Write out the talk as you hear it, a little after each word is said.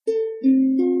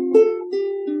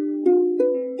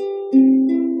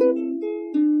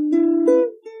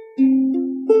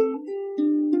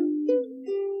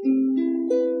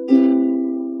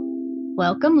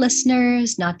Welcome,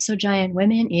 listeners. Not So Giant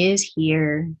Women is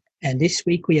here. And this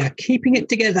week we are keeping it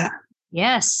together.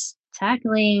 Yes,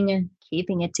 tackling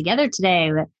keeping it together today.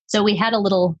 So we had a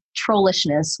little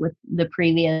trollishness with the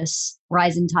previous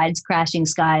Rising Tides, Crashing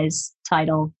Skies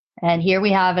title. And here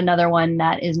we have another one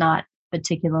that is not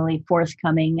particularly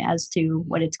forthcoming as to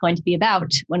what it's going to be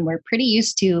about when we're pretty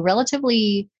used to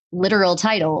relatively literal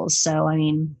titles. So, I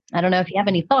mean, I don't know if you have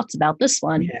any thoughts about this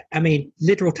one. Yeah, I mean,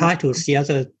 literal titles.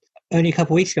 Only a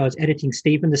couple of weeks ago, I was editing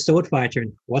Stephen the Sword Fighter,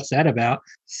 and what's that about?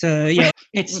 So, yeah,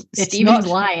 it's Stephen's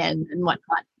Lion and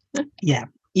whatnot. Yeah,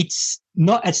 it's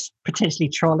not as potentially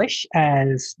trollish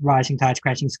as Rising Tides,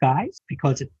 Crashing Skies,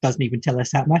 because it doesn't even tell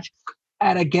us that much.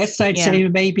 And I guess I'd say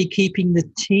maybe keeping the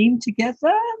team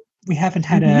together. We haven't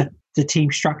had the team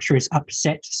structure is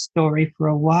upset story for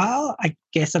a while, I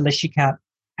guess, unless you count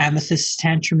Amethyst's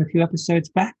tantrum a few episodes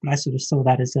back. But I sort of saw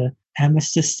that as a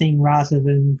Amethyst thing rather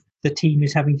than the team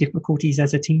is having difficulties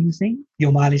as a team thing.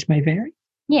 Your mileage may vary.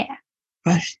 Yeah.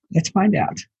 But let's find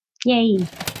out. Yay.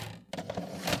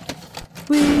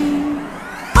 We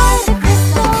are the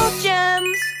Crystal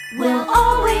Gems. We'll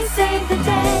always save the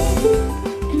day.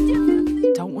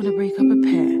 Don't want to break up a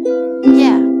pair.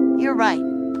 Yeah, you're right.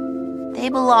 They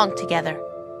belong together.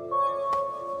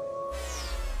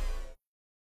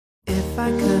 If I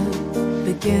could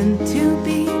begin to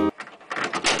be.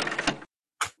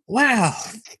 Wow.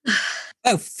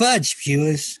 Oh, fudge,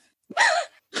 viewers.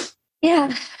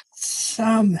 Yeah.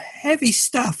 Some heavy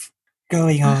stuff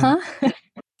going on.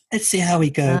 Let's see how we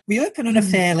go. We open on a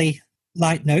fairly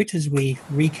light note as we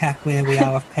recap where we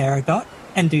are with Peridot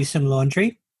and do some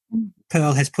laundry.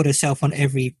 Pearl has put herself on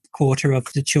every quarter of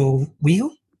the chore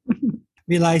wheel,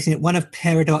 realizing that one of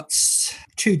Peridot's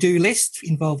to-do lists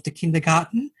involved the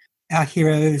kindergarten. Our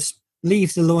heroes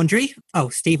leave the laundry. Oh,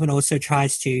 Stephen also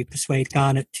tries to persuade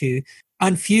Garnet to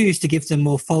unfuse to give them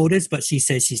more folders, but she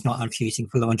says she's not unfusing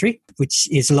for laundry, which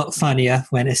is a lot funnier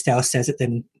when Estelle says it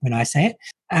than when I say it.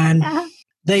 And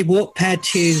they walk pad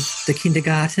to the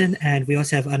kindergarten, and we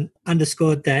also have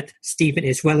underscored that Stephen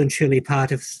is well and truly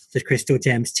part of the Crystal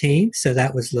Gems team, so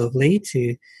that was lovely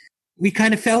too. We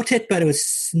kind of felt it, but it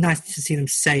was nice to see them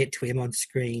say it to him on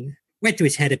screen. Went to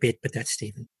his head a bit, but that's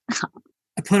Stephen.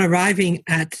 Upon arriving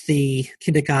at the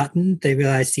kindergarten, they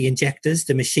realize the injectors,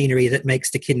 the machinery that makes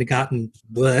the kindergarten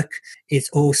work, is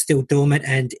all still dormant,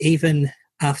 and even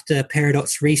after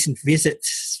Peridot's recent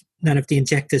visits, none of the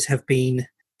injectors have been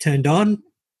turned on.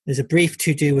 There's a brief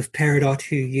to-do with Peridot,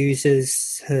 who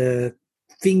uses her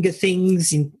finger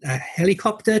things in a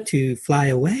helicopter to fly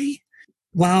away.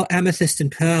 While Amethyst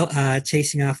and Pearl are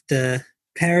chasing after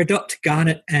Peridot,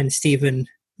 Garnet and Stephen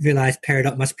realize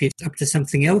Peridot must be up to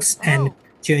something else and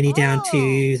journey down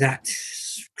to that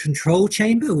control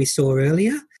chamber we saw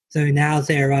earlier. So now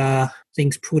there are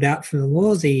things pulled out from the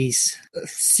wall, these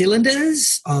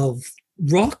cylinders of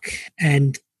rock,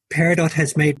 and Peridot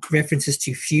has made references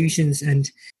to fusions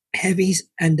and heavies,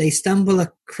 and they stumble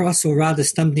across, or rather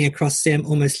stumbling across them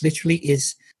almost literally,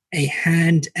 is a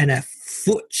hand and a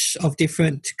foot of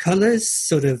different colors,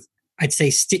 sort of, I'd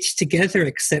say, stitched together,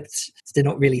 except they're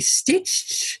not really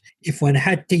stitched. If one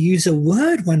had to use a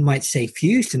word, one might say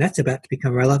fused, and that's about to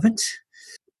become relevant.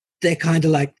 They're kind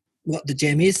of like, what the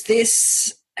gem is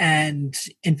this? And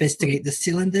investigate the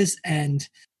cylinders, and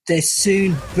they're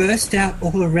soon burst out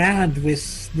all around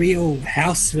with real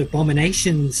House of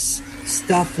Abominations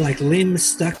stuff, like limbs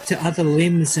stuck to other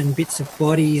limbs and bits of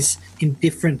bodies in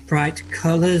different bright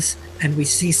colors. And we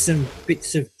see some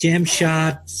bits of gem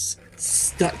shards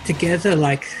stuck together,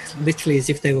 like literally as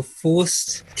if they were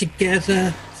forced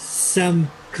together. Some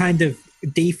kind of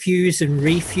defuse and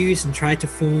refuse and try to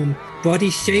form body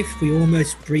shapes. We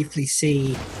almost briefly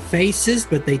see faces,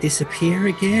 but they disappear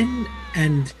again.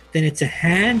 And then it's a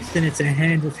hand, then it's a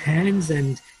hand with hands,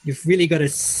 and you've really got to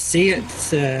see it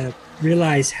to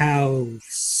realize how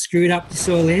screwed up this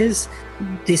all is.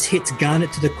 This hits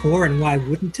Garnet to the core, and why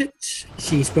wouldn't it?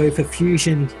 She's both a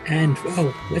fusion and,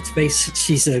 well, let's face it,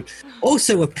 she's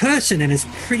also a person, and is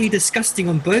pretty disgusting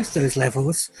on both those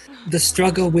levels. The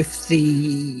struggle with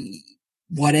the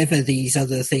whatever these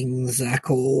other things are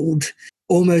called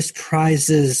almost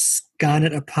prizes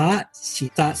Garnet apart. She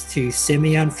starts to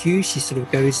semi-unfuse. She sort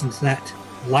of goes into that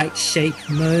light shake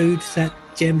mode that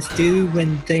gems do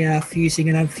when they are fusing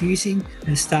and unfusing,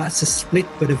 and starts to split,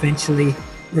 but eventually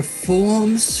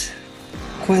reforms,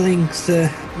 quelling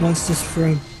the monsters for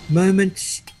a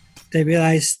moment. They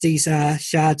realize these are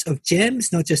shards of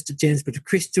gems, not just of gems, but of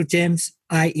crystal gems,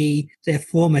 i.e. their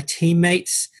former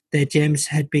teammates. Their gems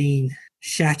had been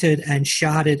shattered and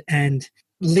sharded and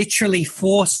literally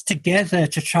forced together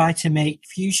to try to make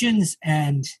fusions,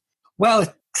 and, well,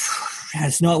 it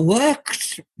has not worked.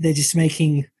 they're just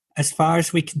making, as far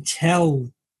as we can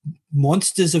tell,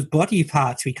 monsters of body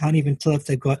parts. We can't even tell if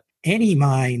they've got any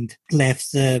mind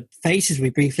left. The faces we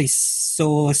briefly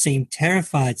saw seem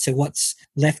terrified. So what's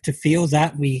left to feel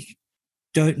that we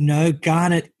don't know.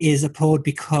 Garnet is appalled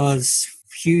because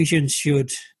fusion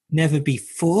should never be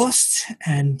forced,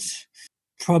 and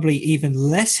probably even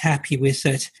less happy with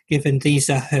it, given these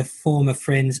are her former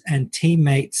friends and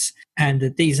teammates, and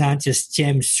that these aren't just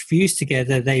gems fused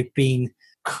together. They've been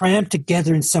crammed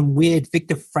together in some weird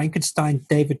Victor Frankenstein,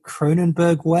 David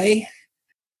Cronenberg way.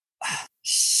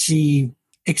 She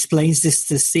explains this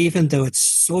to Stephen, though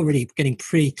it's already getting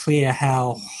pretty clear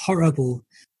how horrible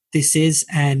this is,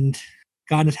 and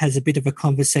Garnet has a bit of a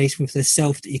conversation with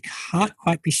herself that you can't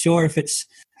quite be sure if it's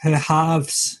her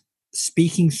halves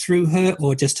speaking through her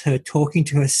or just her talking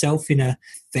to herself in a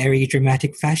very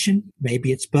dramatic fashion.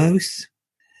 Maybe it's both.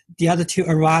 The other two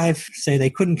arrive, say they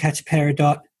couldn't catch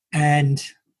Peridot, and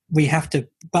we have to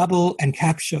bubble and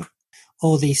capture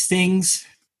all these things.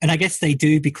 And I guess they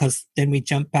do, because then we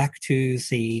jump back to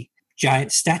the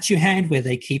giant statue hand where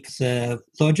they keep the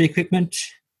laundry equipment.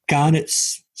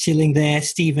 Garnet's chilling there.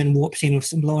 Stephen warps in with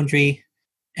some laundry,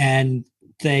 and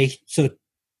they sort of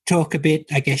talk a bit.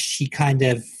 I guess she kind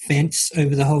of vents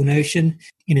over the whole notion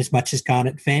in as much as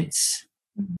Garnet vents.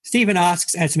 Stephen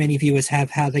asks, as many viewers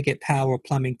have, how they get power or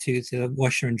plumbing to the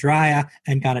washer and dryer,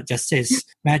 and Garnet just says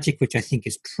magic, which I think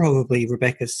is probably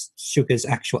Rebecca Sugar's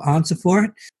actual answer for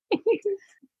it.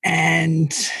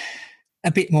 And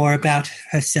a bit more about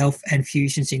herself and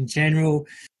fusions in general.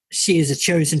 She is a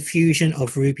chosen fusion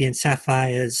of Ruby and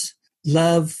Sapphire's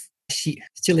love. She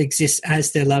still exists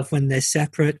as their love when they're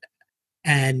separate,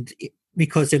 and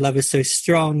because their love is so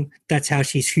strong, that's how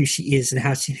she's who she is and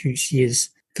who she is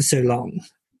for so long.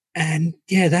 And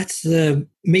yeah, that's the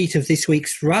meat of this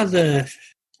week's rather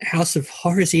House of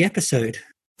Horrors-y episode.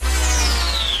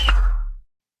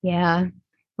 Yeah.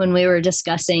 When we were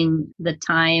discussing the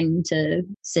time to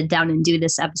sit down and do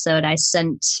this episode, I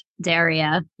sent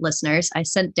Daria, listeners,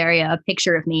 a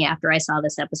picture of me after I saw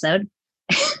this episode.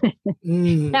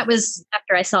 That was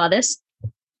after I saw this.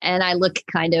 And I look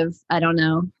kind of, I don't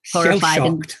know, horrified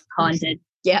and haunted.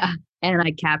 Yeah. And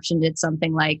I captioned it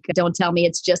something like, don't tell me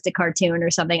it's just a cartoon or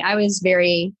something. I was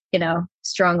very,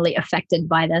 strongly affected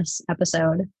by this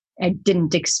episode. I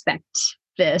didn't expect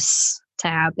this to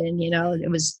happen.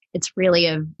 It's really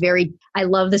I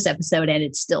love this episode, and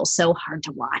it's still so hard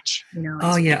to watch.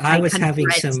 Oh yeah. I was having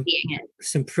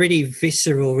some pretty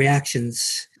visceral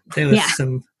reactions. There was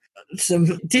some,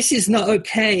 this is not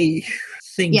okay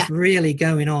things really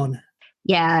going on.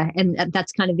 Yeah, and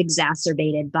that's kind of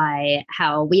exacerbated by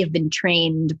how we have been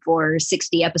trained for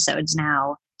 60 episodes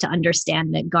now to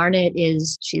understand that Garnet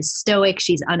she's stoic,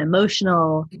 she's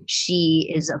unemotional, she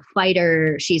is a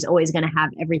fighter, she's always going to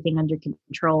have everything under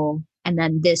control. And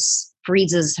then this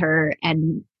freezes her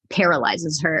and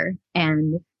paralyzes her.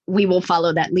 And we will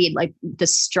follow that lead. Like the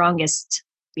strongest,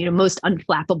 most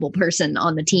unflappable person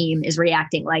on the team is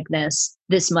reacting like this.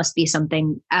 This must be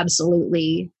something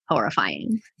absolutely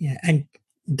horrifying. Yeah, and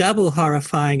double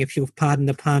horrifying, if you'll pardon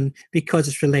the pun, because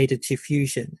it's related to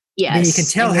fusion. Yes. I mean, you can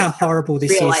tell how horrible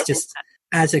this is just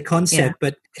as a concept,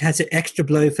 but it has an extra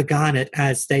blow for Garnet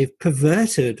as they've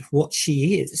perverted what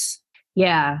she is.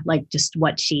 Yeah, like just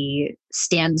what she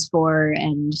stands for,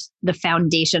 and the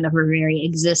foundation of her very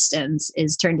existence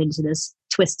is turned into this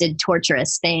twisted,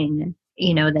 torturous thing.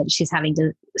 That she's having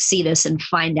to see this and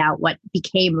find out what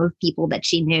became of people that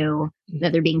she knew,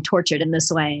 that they're being tortured in this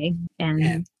way.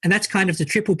 And that's kind of the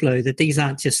triple blow, that these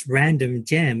aren't just random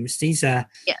gems. These are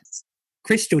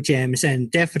crystal gems,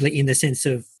 and definitely in the sense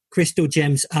of crystal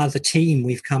gems are the team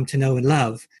we've come to know and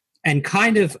love, and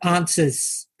kind of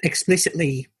answers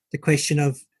explicitly the question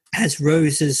of, has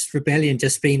Rose's rebellion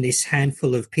just been this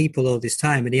handful of people all this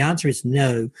time? And the answer is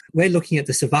no. We're looking at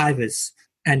the survivors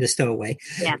and the stowaway.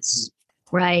 Yes.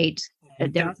 Right.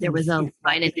 There was a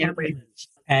line in there.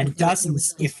 And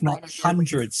dozens, if not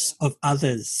hundreds of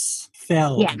others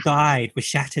fell, died, were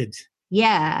shattered.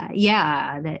 Yeah.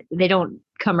 They don't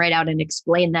come right out and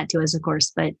explain that to us, of course,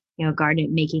 but, Garnet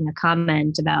making a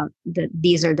comment about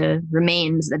these are the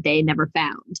remains that they never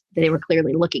found. They were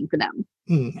clearly looking for them.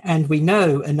 And we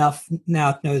know enough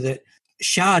now to know that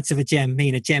shards of a gem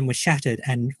mean a gem was shattered,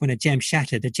 and when a gem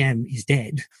shattered, a gem is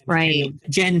dead. Right.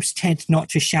 Gems tend not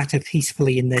to shatter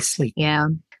peacefully in their sleep. Yeah.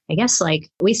 I guess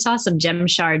we saw some gem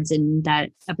shards in that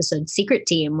episode Secret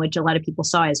Team, which a lot of people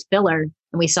saw as filler,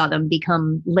 and we saw them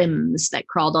become limbs that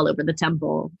crawled all over the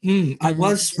temple. I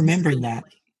was remembering that.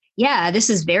 Yeah, this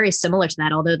is very similar to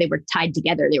that, although they were tied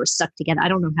together. They were stuck together. I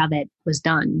don't know how that was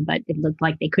done, but it looked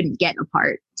like they couldn't get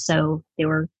apart. So they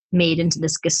were made into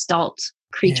this gestalt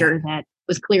creature that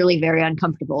was clearly very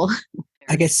uncomfortable.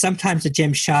 I guess sometimes a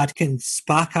gem shard can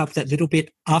spark up that little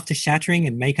bit after shattering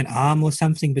and make an arm or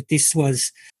something, but this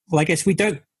was, well, I guess we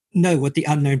don't know what the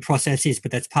unknown process is,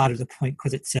 but that's part of the point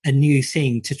because it's a new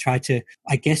thing to try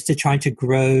to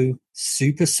grow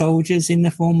super soldiers in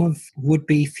the form of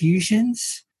would-be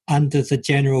fusions under the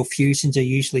general fusions are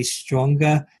usually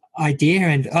stronger idea.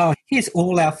 And here's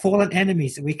all our fallen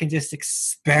enemies that we can just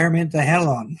experiment the hell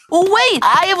on. Well, wait,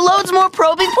 I have loads more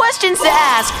probing questions to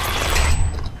ask.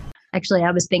 Actually,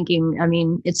 I was thinking, I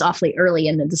mean, it's awfully early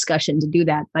in the discussion to do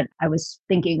that, but I was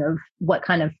thinking of what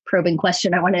kind of probing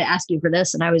question I wanted to ask you for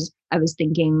this. And I was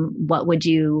thinking, what would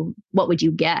you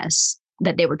guess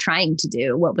that they were trying to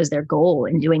do? What was their goal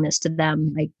in doing this to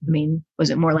them? Like, I mean, was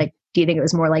it more like, do you think it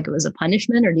was more like it was a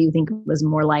punishment, or do you think it was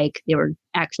more like they were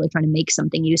actually trying to make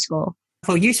something useful?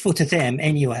 Well, useful to them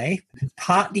anyway,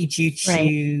 partly due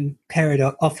to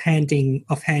Peridot offhand,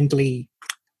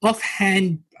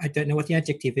 I don't know what the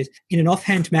adjective is, in an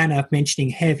offhand manner of mentioning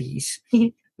heavies,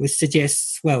 which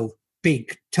suggests, well,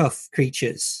 big, tough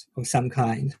creatures of some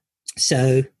kind.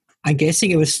 So I'm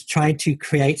guessing it was trying to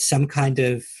create some kind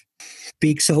of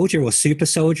big soldier or super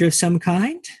soldier of some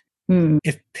kind.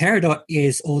 If Peridot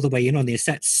is all the way in on this,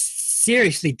 that's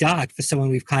seriously dark for someone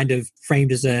we've kind of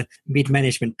framed as a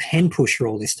mid-management pen pusher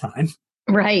all this time.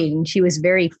 Right. And she was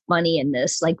very funny in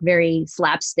this, like very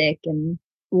slapstick and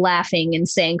laughing and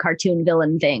saying cartoon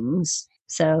villain things.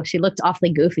 So she looked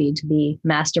awfully goofy to be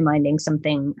masterminding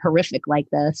something horrific like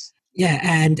this. Yeah,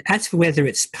 and as for whether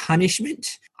it's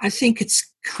punishment, I think it's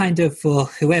kind of for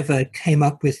whoever came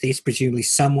up with this, presumably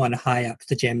someone high up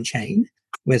the gem chain,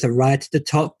 whether right at the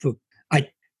top.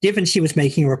 Given she was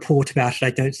making a report about it, I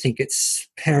don't think it's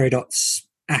Peridot's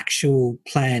actual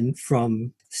plan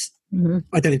from...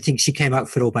 I don't think she came up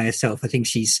with it all by herself. I think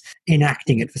she's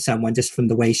enacting it for someone just from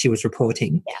the way she was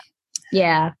reporting.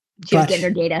 Yeah. She was getting her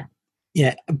data.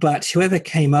 Yeah, but whoever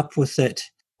came up with it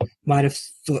might have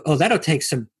thought, that'll take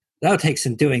some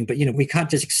doing, but, we can't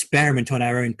just experiment on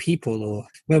our own people, or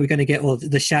where we're going to get all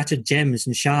the shattered gems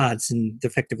and shards and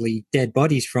effectively dead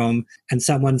bodies from. And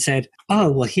someone said,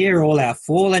 here are all our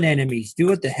fallen enemies. Do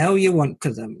what the hell you want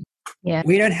to them. Yeah.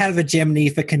 We don't have a gem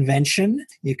Nefa convention.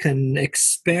 You can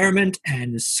experiment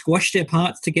and squash their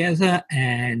parts together,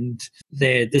 and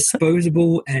they're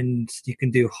disposable, and you can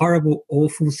do horrible,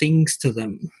 awful things to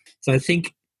them. So I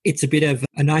think it's a bit of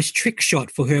a nice trick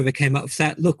shot for whoever came up with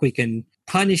that. Look, we can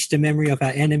punish the memory of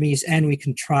our enemies, and we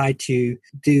can try to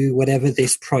do whatever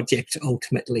this project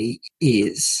ultimately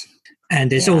is.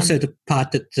 And there's also the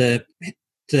part that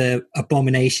the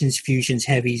abominations, fusions,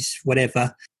 heavies,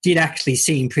 whatever, did actually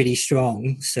seem pretty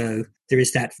strong. So there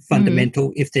is that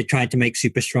fundamental, if they're trying to make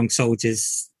super strong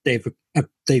soldiers, they've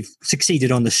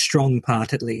succeeded on the strong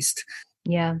part at least.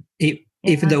 Yeah.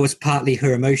 Even though it was partly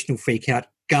her emotional freak out,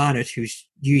 Garnet, who's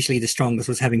usually the strongest,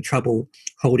 was having trouble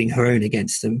holding her own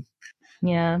against them.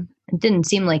 Yeah. It didn't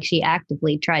seem like she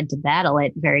actively tried to battle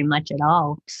it very much at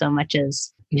all, so much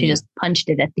as she just punched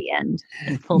it at the end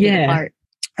and pulled it apart.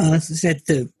 As I said,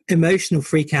 the emotional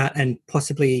freak out and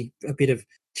possibly a bit of,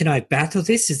 can I battle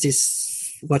this? Is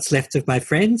this what's left of my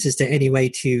friends? Is there any way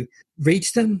to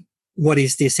reach them? What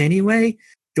is this anyway?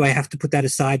 Do I have to put that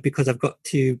aside because I've got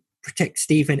to protect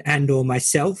Stephen and or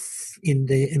myself in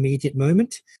the immediate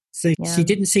moment? So she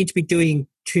didn't seem to be doing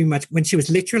too much. When she was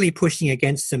literally pushing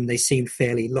against them, they seemed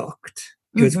fairly locked.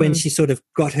 It was when she sort of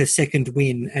got her second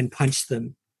win and punched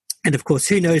them. And of course,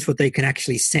 who knows what they can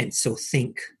actually sense or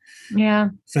think. Yeah.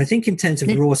 So I think in terms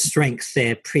of raw strength,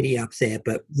 they're pretty up there,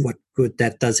 but what good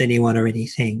that does anyone or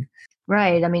anything.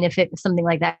 Right. I mean, if it was something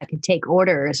like that could take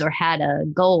orders or had a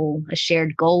goal, a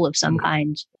shared goal of some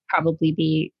kind, probably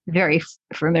be very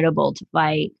formidable to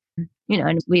fight.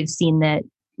 And we've seen that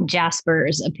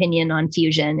Jasper's opinion on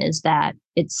fusion is that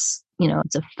it's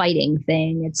a fighting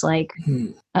thing. It's like,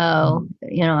 I'm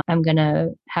going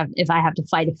to if I have to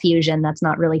fight a fusion, that's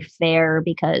not really fair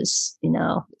because,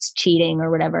 it's cheating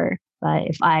or whatever. But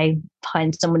if I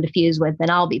find someone to fuse with, then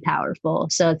I'll be powerful.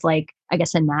 So it's like, I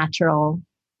guess, a natural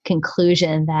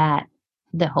conclusion that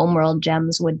the homeworld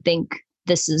gems would think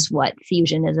this is what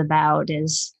fusion is about,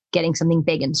 is getting something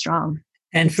big and strong.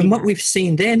 And from what we've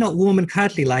seen, they're not warm and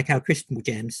cuddly like our crystal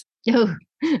gems. Oh.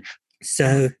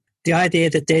 So the idea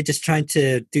that they're just trying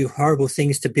to do horrible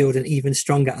things to build an even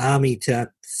stronger army to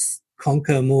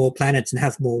conquer more planets and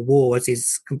have more wars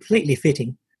is completely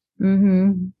fitting.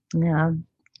 Yeah.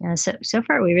 So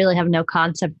far, we really have no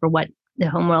concept for what the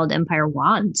homeworld empire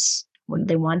wants. What do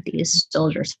they want these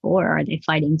soldiers for? Are they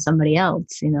fighting somebody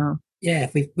else?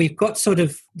 Yeah, we've got sort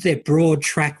of their broad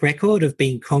track record of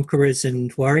being conquerors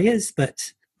and warriors,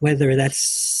 but whether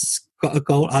that's got a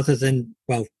goal other than,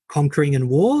 well, conquering and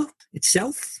war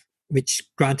itself, which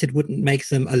granted wouldn't make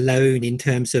them alone in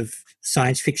terms of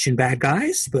science fiction bad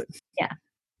guys, but yeah,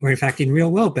 we're in fact in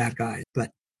real world bad guys.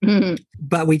 But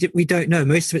we don't know.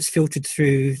 Most of it's filtered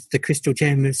through the Crystal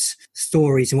Gems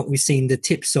stories and what we've seen the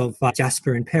tips of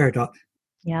Jasper and Peridot.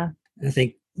 Yeah. I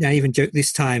think I even joked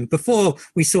this time, before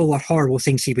we saw what horrible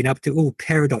things she'd been up to, oh,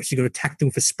 Peridot, she got to attack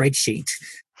them for spreadsheet.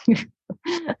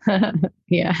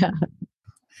 Yeah.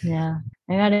 Yeah.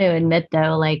 I got to admit,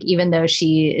 though, like, even though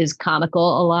she is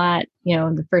comical a lot, you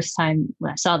know, the first time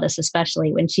I saw this,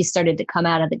 especially when she started to come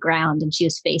out of the ground and she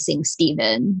was facing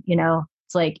Steven, you know,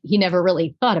 it's like he never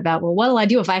really thought about, well, what'll I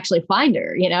do if I actually find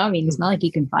her? You know, I mean, it's not like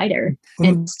you can fight her.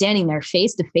 And standing there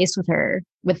face to face with her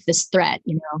with this threat,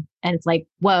 you know, and it's like,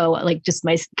 whoa, like just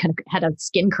my kind of had a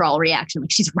skin crawl reaction.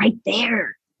 Like, she's right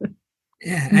there.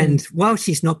 Yeah. And while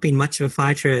she's not been much of a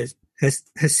fighter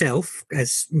herself,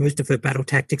 as most of her battle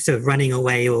tactics are running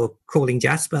away or calling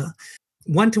Jasper,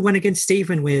 1-to-1 against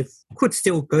Steven could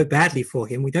still go badly for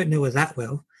him. We don't know her that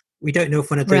well. We don't know if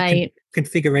one of the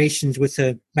configurations with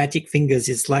her magic fingers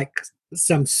is like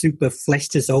some super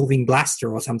flesh-dissolving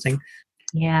blaster or something.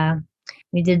 Yeah.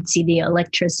 We did see the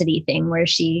electricity thing where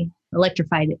she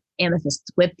electrified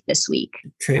Amethyst's whip this week.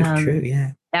 True,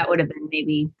 yeah. That would have been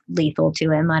maybe lethal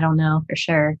to him. I don't know for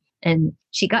sure. And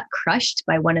she got crushed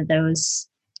by one of those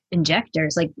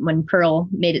injectors, like when Pearl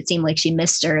made it seem like she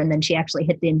missed her, and then she actually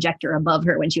hit the injector above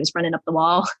her when she was running up the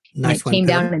wall. Nice. And it came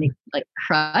down and it like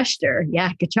crushed her.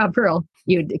 Yeah, good job, Pearl.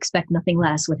 You'd expect nothing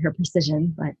less with her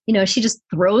precision, but you know, she just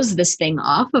throws this thing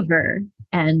off of her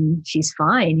and she's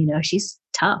fine. You know, she's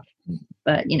tough,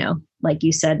 but you know, like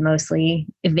you said, mostly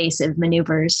evasive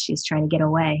maneuvers. She's trying to get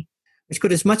away. Which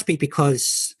could as much be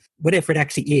because whatever it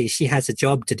actually is, she has a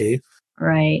job to do.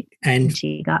 Right. And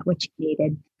she got what she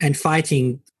needed. And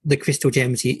fighting the Crystal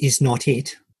Gems is not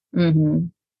it. Mm-hmm.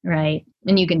 Right.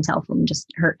 And you can tell from just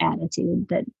her attitude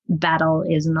that battle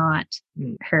is not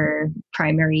her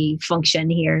primary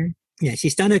function here. Yeah,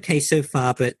 she's done okay so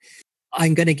far, but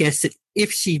I'm going to guess that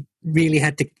if she really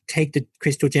had to take the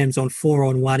Crystal Gems on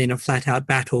 4-on-1 in a flat-out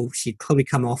battle, she'd probably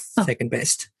come off second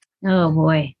best. Oh,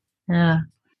 boy. I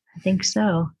think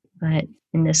so. But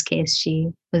in this case, she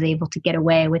was able to get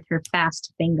away with her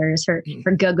fast fingers, her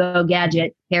go-go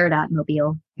gadget Peridot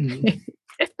mobile.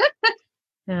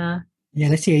 Yeah,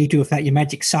 let's see how you do without your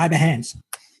magic cyber hands.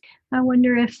 I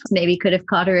wonder if maybe could have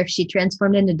caught her if she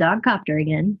transformed into Dogcopter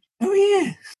again. Oh,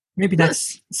 yeah. Maybe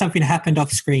that's something that happened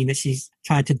off screen, that she's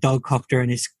tried to Dogcopter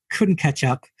and couldn't catch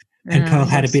up. And Pearl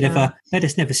had a bit of a, let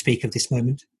us never speak of this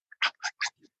moment.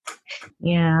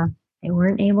 Yeah, they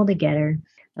weren't able to get her.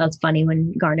 That was funny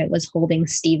when Garnet was holding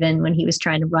Steven when he was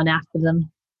trying to run after them.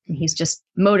 And he's just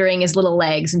motoring his little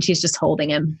legs and she's just holding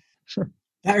him.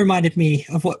 That reminded me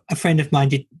of what a friend of mine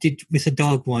did with a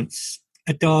dog once.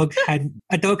 A dog had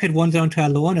wandered onto our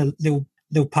lawn, a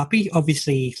little puppy,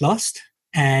 obviously lost,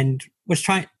 and was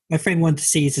trying. My friend wanted to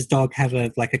see his dog have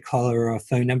a collar or a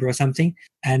phone number or something,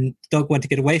 and the dog wanted to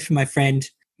get away from my friend.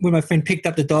 When my friend picked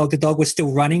up the dog was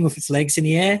still running with its legs in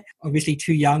the air, obviously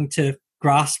too young to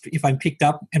grasp. If I'm picked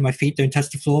up and my feet don't touch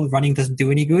the floor, running doesn't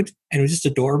do any good, and it was just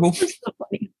adorable. That's so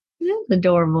funny. It's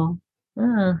adorable.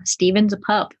 Oh, Steven's a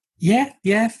pup.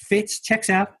 Yeah, fits, checks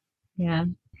out. Yeah,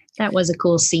 that was a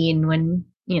cool scene when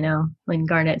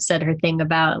Garnet said her thing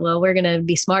about, well, we're going to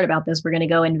be smart about this. We're going to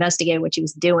go investigate what she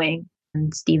was doing.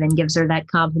 And Steven gives her that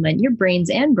compliment. Your brains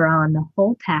and brawn, the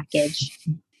whole package.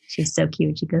 She's so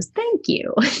cute. She goes, thank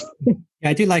you. Yeah,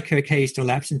 I do like her occasional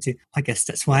lapse into, I guess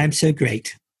that's why I'm so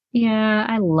great. Yeah,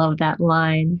 I love that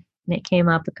line. And it came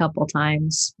up a couple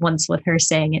times, once with her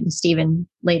saying it and Steven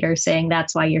later saying,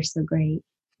 that's why you're so great.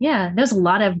 Yeah, there's a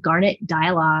lot of Garnet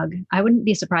dialogue. I wouldn't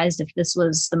be surprised if this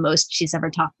was the most she's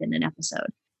ever talked in an episode.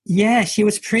 Yeah, she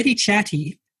was pretty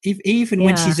chatty. Even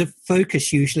when she's a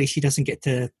focus, usually she doesn't get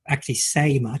to actually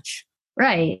say much.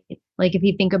 Right. Like if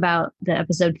you think about the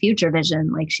episode Future Vision,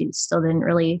 like she still didn't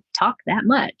really talk that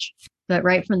much. But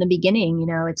right from the beginning,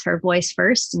 it's her voice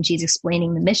first and she's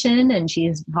explaining the mission and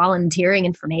she's volunteering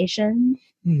information.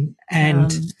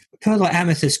 And Pearl or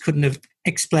Amethyst couldn't have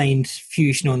explained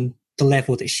fusion on the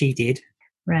level that she did.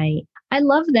 Right. I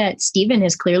love that Steven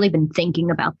has clearly been thinking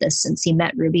about this since he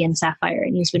met Ruby and Sapphire,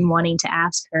 and he's been wanting to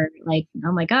ask her, like,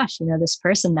 oh my gosh, this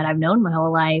person that I've known my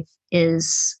whole life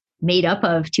is made up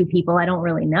of two people I don't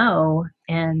really know.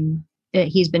 And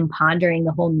he's been pondering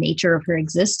the whole nature of her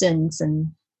existence and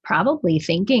probably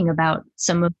thinking about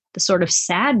some of the sort of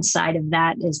sad side of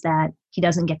that is that he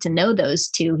doesn't get to know those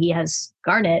two. He has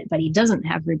Garnet, but he doesn't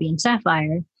have Ruby and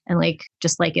Sapphire. And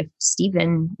just like if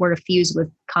Steven were to fuse with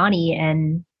Connie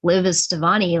and live as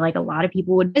Stevonnie, like a lot of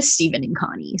people would miss Steven and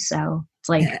Connie. So it's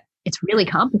like, it's really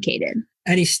complicated.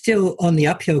 And he's still on the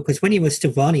uphill because when he was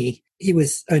Stevonnie, he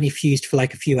was only fused for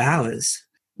like a few hours.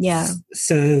 Yeah.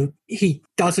 So he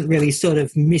doesn't really sort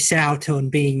of miss out on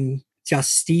being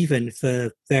just Steven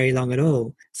for very long at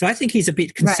all. So I think he's a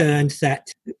bit concerned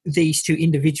that these two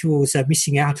individuals are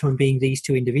missing out on being these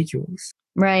two individuals.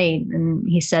 Right. And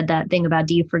he said that thing about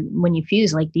when you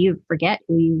fuse, like, do you forget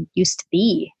who you used to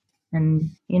be?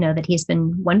 And, that he's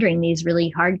been wondering these really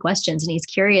hard questions and he's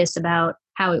curious about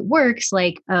how it works.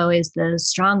 Like, oh, is the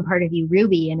strong part of you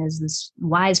Ruby and is this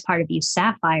wise part of you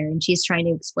Sapphire? And she's trying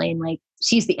to explain, like,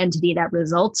 she's the entity that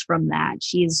results from that.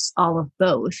 She's all of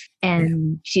both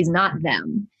and she's not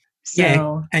them.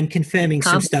 So and confirming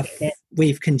some stuff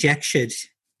we've conjectured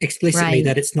explicitly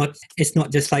that it's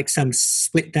not just like some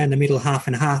split down the middle half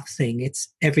and half thing. It's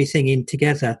everything in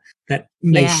together that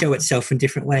may show itself in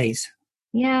different ways.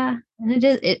 Yeah. And it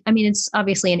is, it's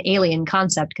obviously an alien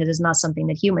concept because it's not something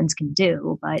that humans can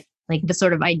do, but like the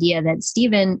sort of idea that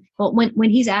Steven, well, when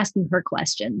he's asking her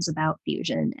questions about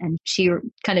fusion and she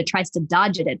kind of tries to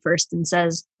dodge it at first and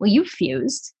says, well, you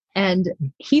fused. And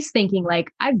he's thinking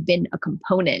like, I've been a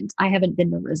component. I haven't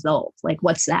been the result. Like,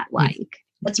 what's that like?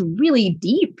 That's really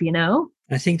deep,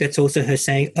 I think that's also her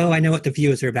saying, oh, I know what the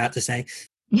viewers are about to say.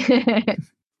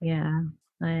 Yeah.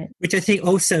 Which I think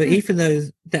also, even though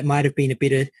that might have been a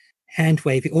bit of hand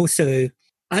wave, it also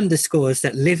underscores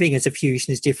that living as a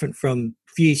fusion is different from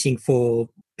fusing for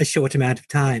a short amount of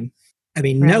time. I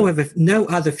mean, no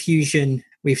other fusion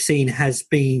we've seen has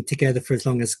been together for as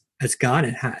long as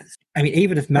Garnet has. I mean,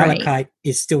 even if Malachite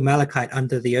is still Malachite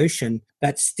under the ocean,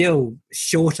 that's still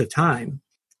short of time.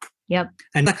 Yep.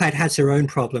 And Malachite has her own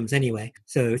problems anyway,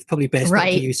 so it's probably best not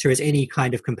to use her as any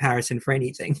kind of comparison for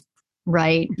anything.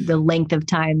 Right. The length of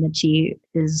time that she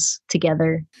is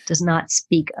together does not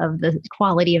speak of the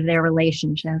quality of their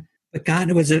relationship. But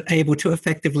Garnet was able to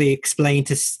effectively explain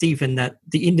to Steven that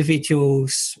the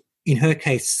individuals, in her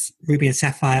case, Ruby and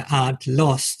Sapphire, aren't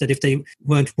lost, that if they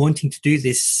weren't wanting to do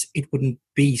this, it wouldn't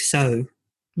be so.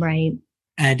 Right.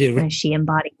 And she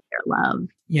embodied their love.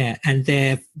 Yeah, and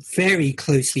they're very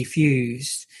closely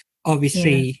fused.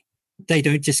 Obviously, they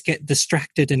don't just get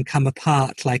distracted and come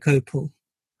apart like Opal.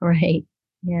 Right.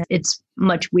 Yeah. It's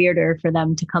much weirder for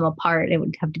them to come apart. It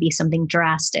would have to be something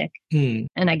drastic. And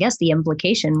I guess the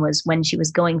implication was when she was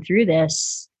going through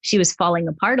this, she was falling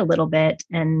apart a little bit.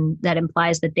 And that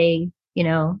implies that they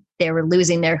were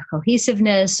losing their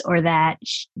cohesiveness or that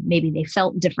maybe they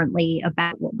felt differently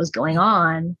about what was going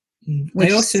on,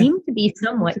 which seemed to be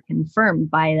somewhat confirmed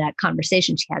by that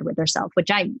conversation she had with herself, which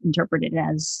I interpreted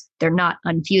as they're not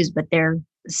unfused, but they're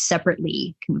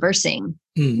separately conversing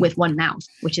with one mouth,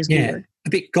 which is weird. A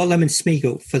bit Gollum and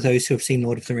Smeagol for those who have seen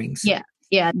Lord of the Rings.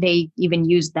 Yeah, they even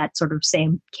used that sort of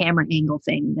same camera angle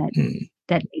thing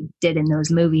that they did in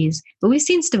those movies. But we've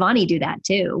seen Stevonnie do that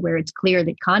too, where it's clear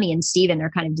that Connie and Steven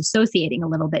are kind of dissociating a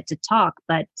little bit to talk,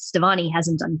 but Stevonnie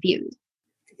hasn't unfused.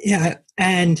 Yeah,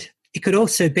 and it could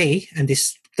also be, and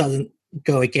this doesn't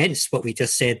go against what we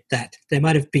just said, that they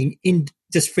might have been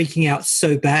just freaking out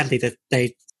so badly that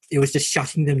it was just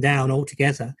shutting them down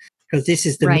altogether. Because this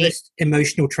is the most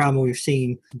emotional trauma we've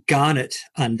seen Garnet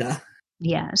under.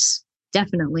 Yes,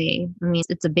 definitely. I mean,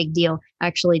 it's a big deal.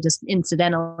 Actually, just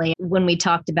incidentally, when we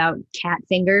talked about cat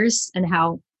fingers and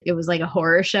how it was like a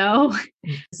horror show,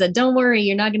 I said, don't worry,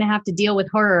 you're not going to have to deal with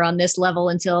horror on this level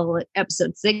until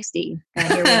episode 60.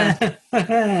 And here we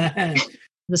are.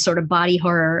 The sort of body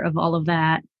horror of all of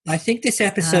that. I think this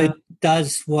episode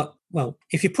does well,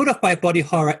 if you're put off by body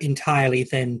horror entirely,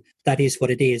 then that is what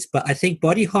it is. But I think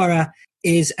body horror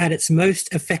is at its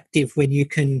most effective when you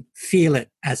can feel it,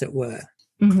 as it were.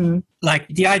 Mm-hmm. Like,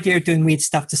 the idea of doing weird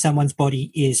stuff to someone's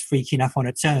body is freaky enough on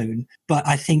its own. But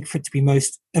I think for it to be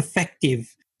most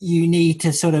effective, you need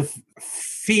to sort of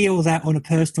feel that on a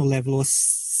personal level or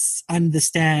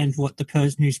understand what the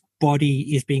person whose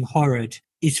body is being horrored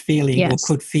is feeling or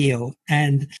could feel.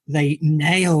 And they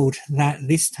nailed that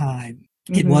this time.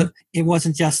 Mm-hmm. It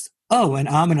wasn't just, oh, an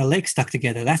arm and a leg stuck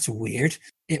together. That's weird.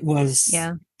 It was,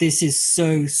 this is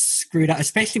so screwed up,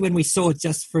 especially when we saw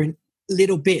just for a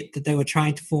little bit that they were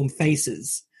trying to form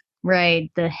faces.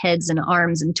 Right. The heads and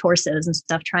arms and torsos and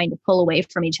stuff trying to pull away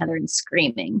from each other and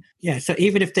screaming. Yeah. So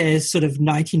even if there's sort of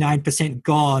 99%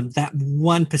 gone, that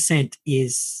 1%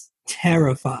 is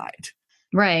terrified.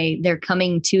 Right. They're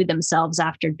coming to themselves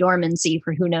after dormancy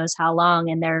for who knows how long,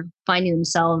 and they're finding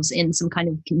themselves in some kind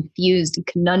of confused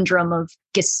conundrum of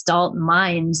gestalt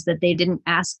minds that they didn't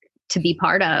ask to be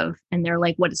part of. And they're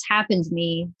like, what has happened to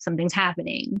me? Something's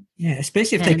happening. Yeah,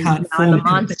 especially if they can't form I'm a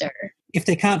monster. if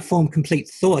they can't form complete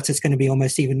thoughts, it's going to be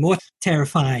almost even more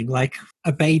terrifying, like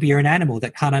a baby or an animal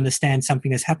that can't understand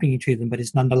something that's happening to them but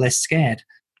is nonetheless scared.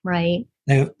 Right.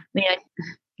 They,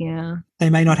 Yeah. they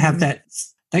may not have that,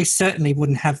 they certainly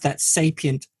wouldn't have that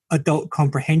sapient adult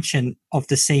comprehension of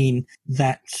the scene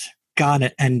that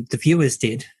Garnet and the viewers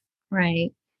did.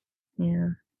 Right. Yeah.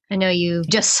 I know you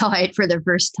just saw it for the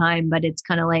first time, but it's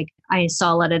kind of like I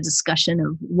saw a lot of discussion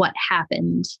of what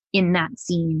happened in that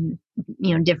scene,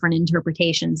 different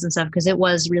interpretations and stuff, because it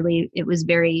was very,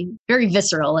 very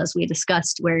visceral, as we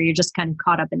discussed, where you're just kind of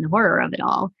caught up in the horror of it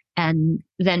all. And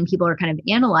then people are kind of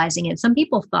analyzing it. Some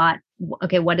people thought,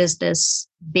 okay, what is this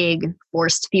big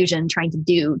forced fusion trying to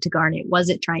do to Garnet? Was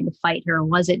it trying to fight her?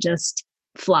 Was it just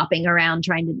flopping around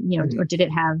trying to, or did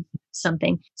it have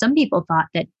something? Some people thought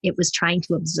that it was trying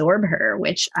to absorb her,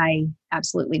 which I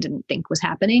absolutely didn't think was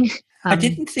happening. I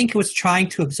didn't think it was trying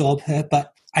to absorb her,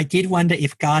 but I did wonder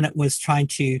if Garnet was trying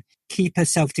to keep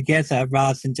herself together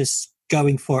rather than just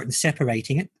going for it and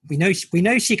separating it. We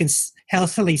know she can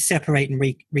healthily separate and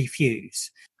refuse.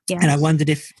 Yes. And I wondered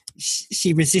if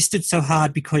she resisted so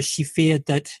hard because she feared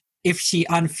that if she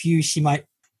unfused, she might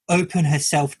open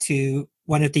herself to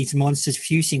one of these monsters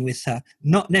fusing with her,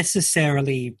 not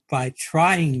necessarily by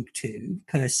trying to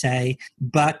per se,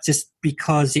 but just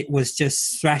because it was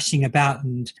just thrashing about,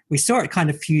 and we saw it kind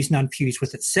of fuse and unfuse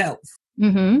with itself.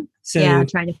 Mm-hmm. So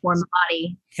trying to form a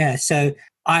body. Yeah, so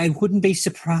I wouldn't be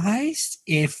surprised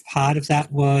if part of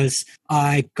that was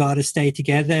I got to stay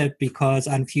together because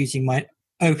unfusing might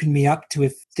open me up to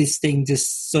if this thing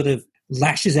just sort of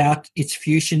lashes out its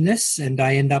fusionness and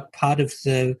I end up part of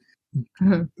the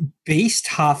beast,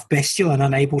 half bestial and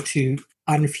unable to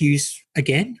unfuse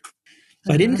again.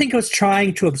 So I didn't think I was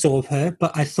trying to absorb her,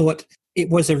 but I thought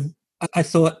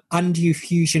undue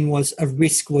fusion was a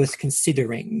risk worth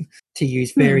considering, to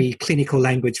use very clinical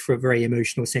language for a very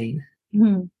emotional scene.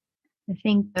 I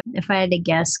think if I had to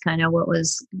guess kind of what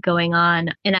was going on,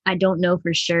 and I don't know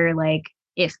for sure, like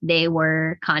if they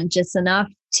were conscious enough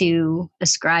to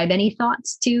ascribe any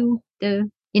thoughts to the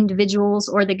individuals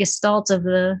or the gestalt of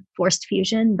the forced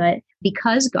fusion, but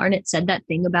because Garnet said that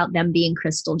thing about them being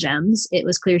crystal gems, it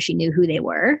was clear she knew who they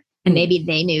were, and maybe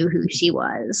they knew who she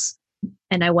was.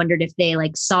 And I wondered if they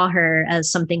saw her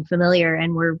as something familiar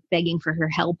and were begging for her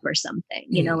help or something,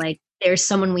 like there's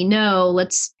someone we know,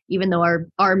 even though our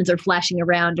arms are flashing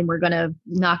around and we're going to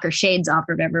knock her shades off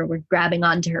or whatever, we're grabbing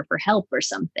onto her for help or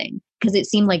something. Because it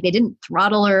seemed like they didn't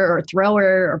throttle her or throw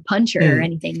her or punch her or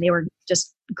anything. They were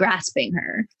just grasping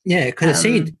her. Yeah, because it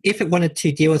seemed if it wanted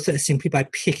to deal with it simply by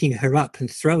picking her up and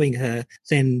throwing her,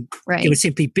 then it was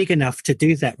simply big enough to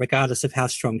do that regardless of how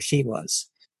strong she was.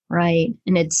 Right.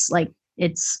 And it's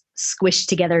squished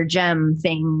together gem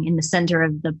thing in the center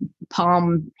of the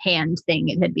palm hand thing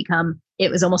it had become.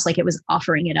 It was almost like it was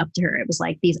offering it up to her. It was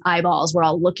like these eyeballs were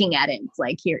all looking at it. It's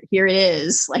like, here it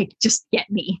is. Like, just get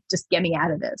me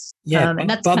out of this. Yeah, and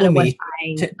that's kind of what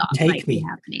I thought might be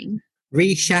happening.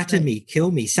 Re-shatter me, kill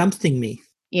me, something me.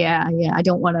 Yeah. I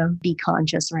don't want to be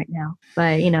conscious right now.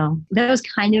 But, that was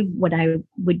kind of what I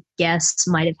would guess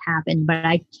might have happened. But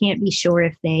I can't be sure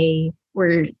if they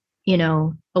were,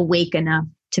 awake enough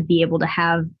to be able to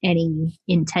have any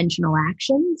intentional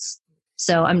actions.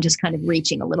 So I'm just kind of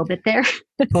reaching a little bit there.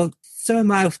 Well, so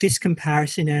am I with this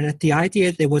comparison, and the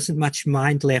idea there wasn't much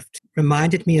mind left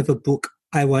reminded me of a book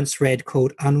I once read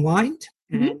called Unwind.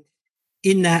 And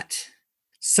in that,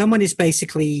 someone is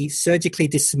basically surgically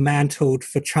dismantled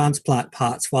for transplant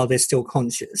parts while they're still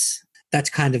conscious. That's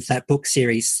kind of that book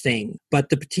series thing. But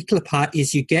the particular part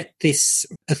is you get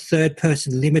a third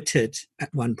person limited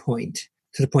at one point,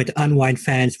 to the point that Unwind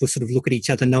fans will sort of look at each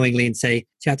other knowingly and say,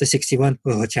 chapter 61,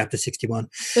 oh, chapter 61.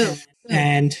 Ooh.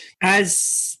 And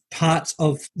as parts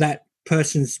of that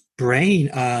person's brain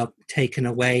are taken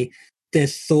away, their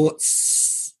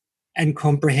thoughts and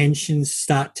comprehensions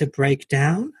start to break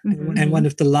down. And one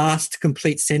of the last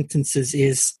complete sentences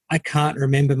is, I can't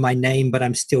remember my name, but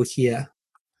I'm still here.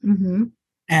 And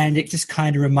it just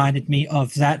kind of reminded me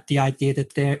of that, the idea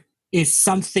that there is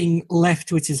something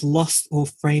left which is lost, or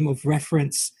frame of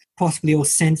reference, possibly, or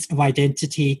sense of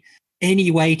identity,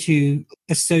 any way to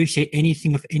associate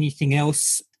anything with anything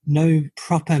else, no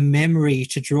proper memory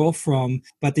to draw from,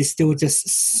 but there's still just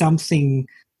something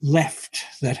left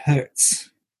that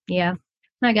hurts. Yeah.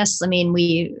 I guess,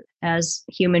 we as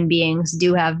human beings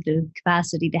do have the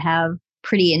capacity to have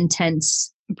pretty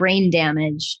intense brain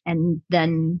damage. And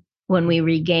then when we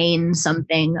regain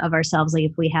something of ourselves, like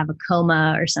if we have a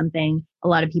coma or something, a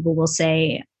lot of people will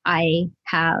say, I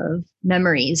have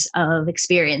memories of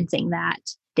experiencing that.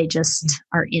 They just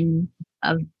are in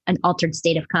an altered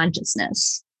state of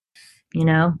consciousness,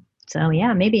 So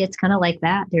yeah, maybe it's kind of like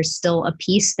that. There's still a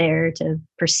piece there to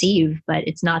perceive, but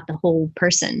it's not the whole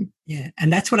person. Yeah,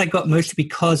 and that's what I got mostly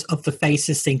because of the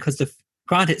faces thing, because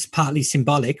granted it's partly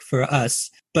symbolic for us,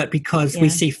 but because we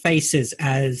see faces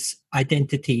as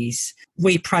identities,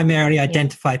 we primarily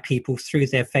identify people through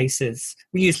their faces.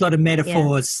 We use a lot of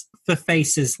metaphors for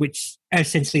faces, which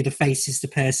essentially the face is the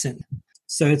person.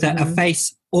 So that a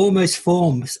face almost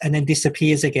forms and then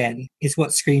disappears again is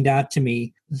what screamed out to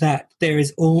me, that there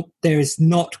is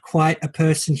not quite a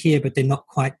person here, but they're not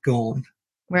quite gone.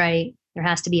 Right. There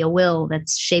has to be a will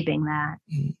that's shaping that.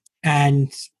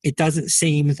 And it doesn't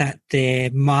seem that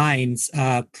their minds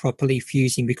are properly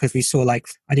fusing, because we saw, like,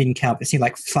 I didn't count, but it seemed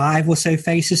like 5 or so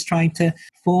faces trying to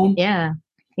form. Yeah.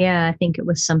 Yeah, I think it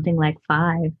was something like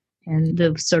 5. And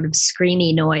the sort of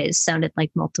screamy noise sounded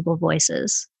like multiple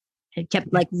voices. It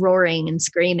kept like roaring and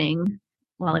screaming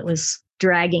while it was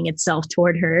dragging itself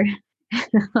toward her.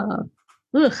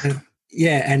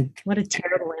 Yeah, and what a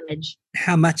terrible image.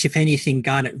 How much, if anything,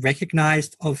 Garnet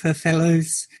recognized of her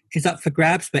fellows is up for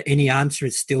grabs, but any answer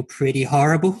is still pretty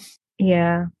horrible.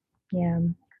 Yeah, yeah.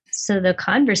 So the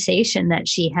conversation that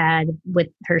she had with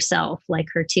herself, like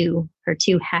her two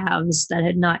halves that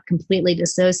had not completely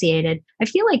dissociated, I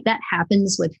feel like that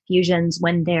happens with fusions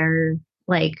when they're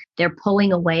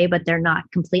pulling away, but they're not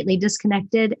completely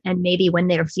disconnected. And maybe when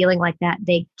they're feeling like that,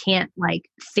 they can't like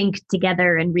think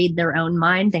together and read their own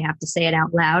mind. They have to say it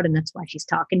out loud. And that's why she's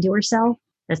talking to herself.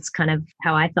 That's kind of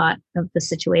how I thought of the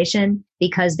situation,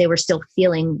 because they were still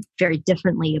feeling very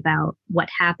differently about what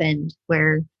happened,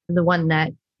 where the one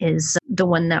that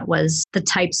was the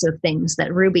types of things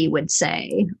that Ruby would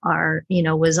say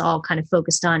was all kind of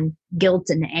focused on guilt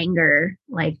and anger.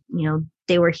 Like,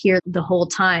 they were here the whole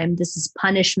time. This is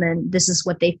punishment. This is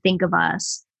what they think of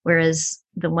us. Whereas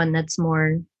the one that's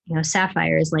more,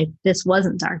 Sapphire is like, this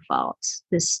wasn't our fault.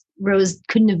 This Rose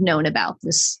couldn't have known about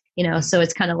this, so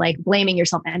it's kind of like blaming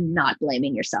yourself and not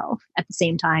blaming yourself at the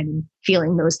same time,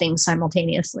 feeling those things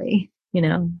simultaneously.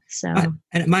 So and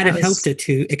it might have helped her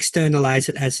to externalize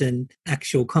it as an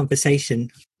actual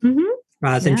conversation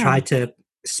rather than try to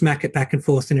smack it back and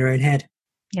forth in her own head.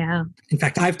 Yeah. In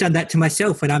fact, I've done that to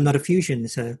myself when I'm not a fusion.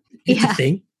 So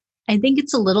interesting. I think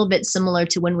it's a little bit similar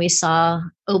to when we saw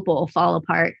Opal fall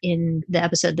apart in the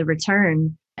episode The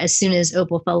Return. As soon as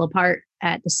Opal fell apart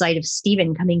at the sight of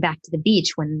Steven coming back to the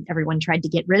beach, when everyone tried to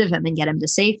get rid of him and get him to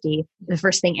safety, the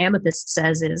first thing Amethyst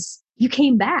says is, "You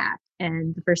came back."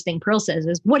 And the first thing Pearl says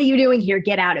is, "What are you doing here?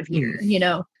 Get out of here."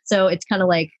 So it's kind of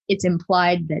like it's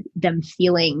implied that them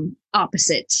feeling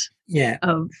opposite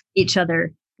of each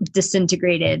other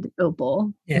disintegrated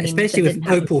Opal. Yeah, especially with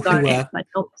Opal,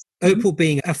 Opal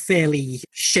being a fairly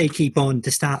shaky bond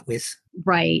to start with.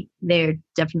 Right. They're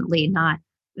definitely not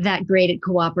that great at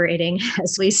cooperating,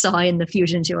 as we saw in the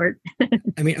fusion short.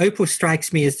 I mean, Opal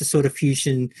strikes me as the sort of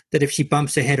fusion that if she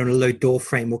bumps her head on a low door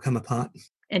frame will come apart.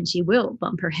 And she will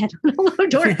bump her head on a low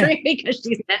door frame because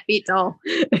she's that feet tall.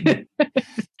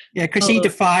 Yeah, because she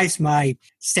defies my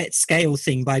set scale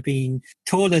thing by being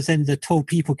taller than the tall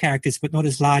people characters, but not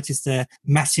as large as the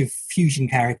massive fusion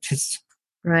characters.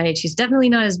 Right. She's definitely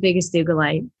not as big as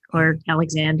Thugalite or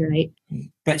Alexandrite.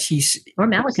 But she's... Or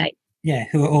Malachite. Yeah,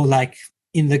 who are all like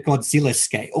in the Godzilla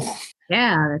scale.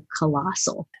 Yeah,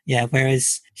 colossal. Yeah,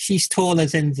 whereas she's taller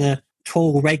than the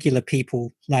tall regular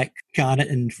people like Garnet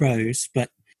and Rose, but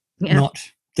not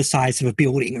the size of a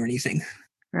building or anything.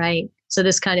 Right. So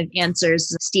this kind of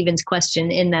answers Steven's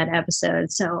question in that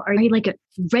episode. So are you like a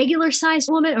regular sized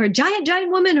woman or a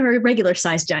giant woman or a regular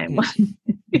sized giant woman?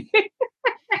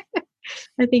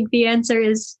 I think the answer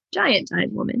is giant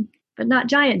woman, but not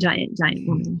giant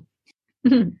woman.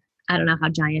 I don't know how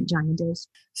giant is.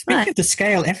 Speaking of the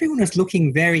scale, everyone was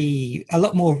looking a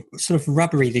lot more sort of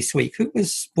rubbery this week. Who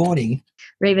was sporting?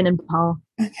 Raven and Paul.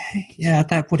 Okay. Yeah,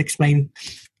 that would explain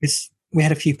this. We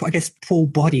had a few, I guess, Paul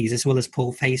bodies as well as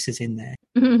Paul faces in there.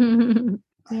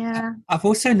 Yeah. I've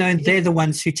also known they're the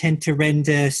ones who tend to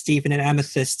render Steven and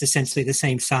Amethyst essentially the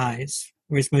same size,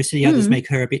 whereas most of the others make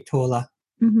her a bit taller.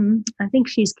 I think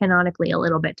she's canonically a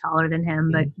little bit taller than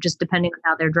him, but just depending on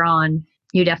how they're drawn,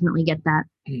 you definitely get that.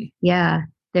 Yeah.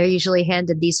 They're usually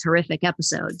handed these horrific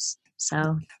episodes.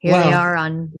 So here they are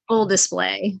on full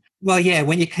display. Well, yeah,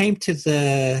 when you came to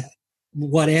the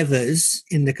whatevers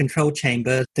in the control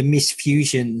chamber, the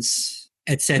misfusions,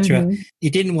 etc.,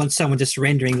 you didn't want someone just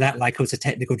rendering that like it was a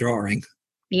technical drawing.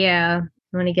 Yeah.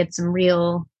 You want to get some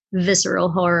real visceral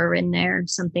horror in there,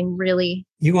 something really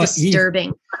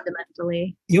disturbing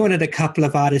fundamentally. You wanted a couple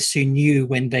of artists who knew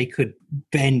when they could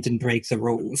bend and break the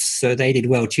rules, so they did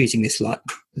well choosing this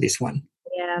one.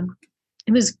 Yeah.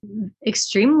 It was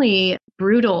extremely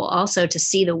brutal also to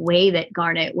see the way that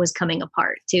Garnet was coming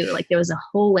apart too. Like there was a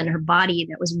hole in her body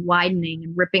that was widening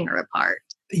and ripping her apart.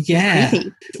 Yeah.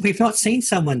 Creepy. We've not seen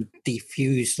someone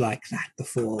defuse like that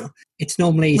before. It's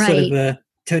normally sort Right. of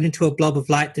turn into a blob of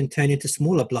light, then turn into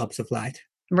smaller blobs of light.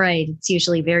 Right. It's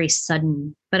usually very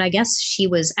sudden. But I guess she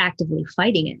was actively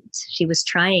fighting it. She was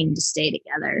trying to stay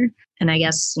together. And I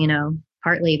guess,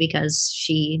 partly because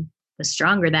she was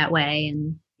stronger that way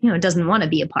and, doesn't want to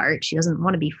be apart. She doesn't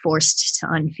want to be forced to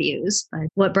unfuse. But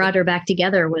what brought her back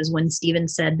together was when Steven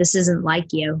said, "This isn't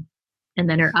like you." And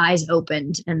then her eyes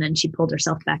opened and then she pulled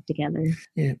herself back together.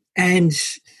 Yeah. And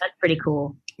That's pretty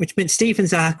cool. which meant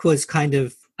Stephen's arc was kind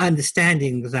of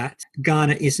understanding that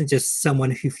Garnet isn't just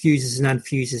someone who fuses and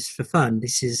unfuses for fun.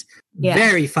 This is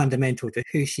very fundamental to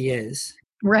who she is.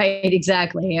 Right,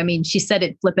 exactly. I mean, she said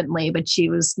it flippantly, but she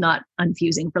was not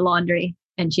unfusing for laundry.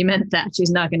 And she meant that. She's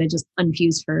not going to just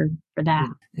unfuse for that.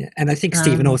 Yeah. And I think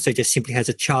Stephen also just simply has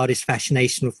a childish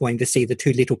fascination with wanting to see the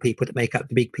two little people that make up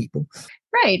the big people.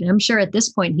 Right. I'm sure at this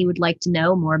point he would like to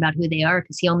know more about who they are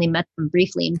because he only met them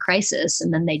briefly in Crisis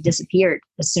and then they disappeared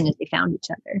as soon as they found each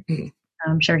other. Mm.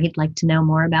 I'm sure he'd like to know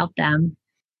more about them,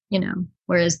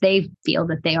 whereas they feel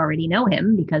that they already know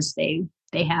him because they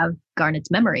have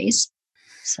Garnet's memories.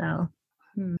 So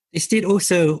This did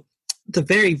also, the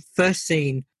very first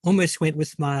scene almost went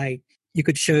with you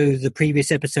could show the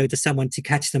previous episode to someone to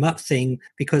catch them up thing,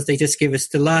 because they just give us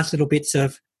the last little bits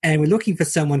of, and we're looking for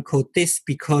someone called this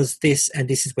because this, and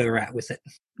this is where we're at with it.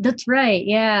 That's right.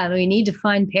 Yeah. We need to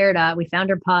find Peridot. We found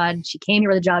her pod. She came here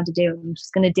with a job to do. I'm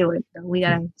just going to do it. We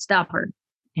got to stop her.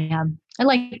 Yeah. I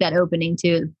like that opening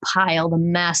too. The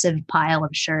massive pile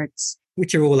of shirts.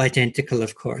 Which are all identical,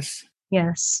 of course.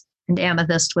 Yes. And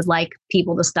Amethyst would like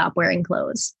people to stop wearing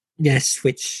clothes. Yes,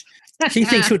 which she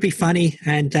thinks would be funny,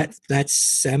 and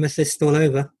that's Amethyst all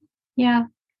over. Yeah.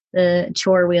 The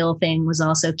chore wheel thing was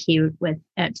also cute.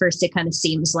 At first it kind of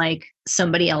seems like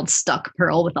somebody else stuck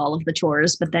Pearl with all of the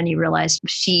chores, but then you realize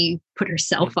she put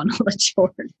herself on all the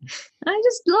chores. I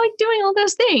just like doing all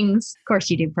those things. Of course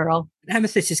you do, Pearl.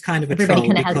 Amethyst is kind of a Everybody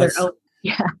troll kind of has their own.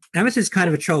 Yeah. Amethyst is kind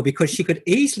of a troll because she could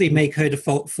easily make her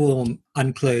default form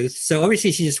unclothed. So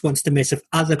obviously she just wants to mess with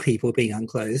other people being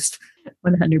unclothed.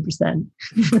 100%.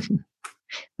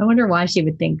 I wonder why she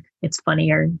would think it's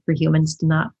funnier for humans to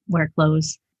not wear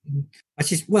clothes.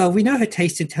 We know her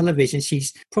taste in television.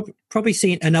 She's probably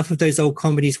seen enough of those old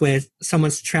comedies where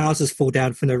someone's trousers fall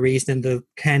down for no reason and the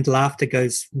canned laughter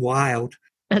goes wild.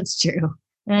 That's true.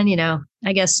 And,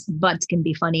 I guess butts can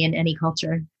be funny in any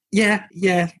culture. Yeah.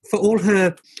 For all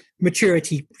her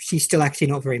maturity, she's still actually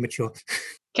not very mature.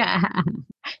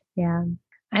 Yeah.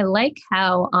 I like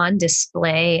how on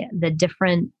display the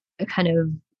different kind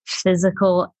of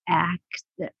physical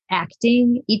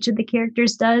acting each of the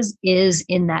characters does is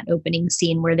in that opening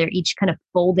scene where they're each kind of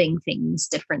folding things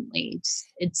differently.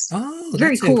 It's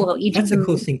very cool. That's a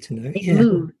cool thing to know.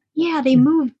 Move. Yeah, they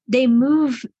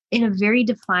move in a very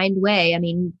defined way. I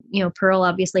mean, Pearl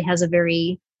obviously has a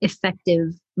very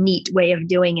effective, neat way of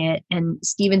doing it. And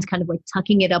Steven's kind of like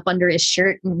tucking it up under his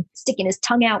shirt and sticking his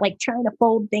tongue out, like trying to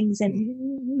fold things. And,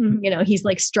 he's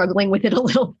like struggling with it a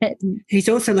little bit. He's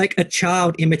also like a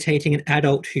child imitating an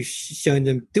adult who's shown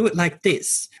them do it like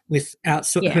this who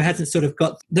hasn't sort of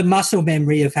got the muscle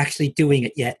memory of actually doing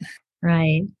it yet.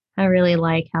 Right. I really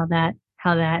like how that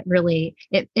really,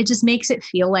 it just makes it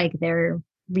feel like they're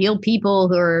real people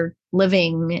who are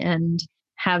living and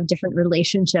have different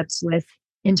relationships with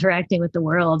interacting with the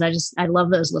world. I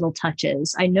love those little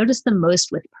touches. I notice them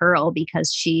most with Pearl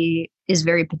because she is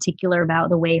very particular about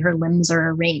the way her limbs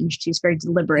are arranged. She's very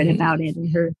deliberate about it.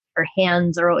 And her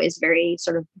hands are always very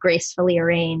sort of gracefully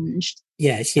arranged.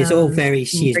 Yeah, she is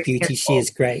she is beauty, careful. She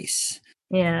is grace.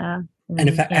 Yeah. And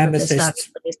in fact, Amethyst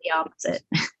is the opposite.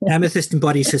 Amethyst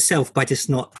embodies herself by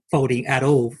just not folding at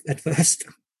all at first.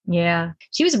 Yeah.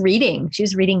 She was reading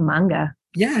manga.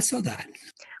 Yeah, I saw that.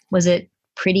 Was it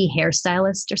Pretty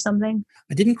Hairstylist or something?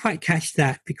 I didn't quite catch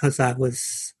that because I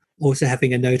was also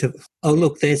having a note of, oh,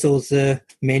 look, there's all the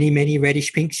many, many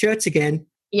reddish pink shirts again.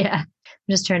 Yeah.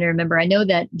 I'm just trying to remember. I know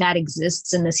that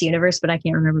exists in this universe, but I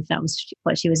can't remember if that was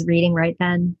what she was reading right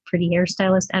then. Pretty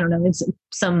Hairstylist. I don't know. It's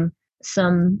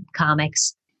some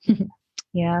comics.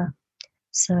 Yeah.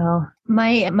 So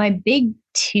my big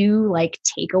two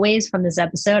takeaways from this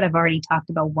episode, I've already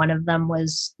talked about. One of them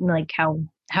was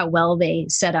how well they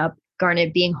set up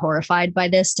Garnet being horrified by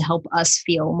this to help us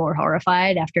feel more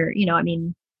horrified after,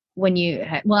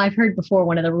 I've heard before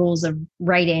one of the rules of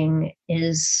writing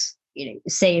is,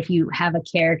 say if you have a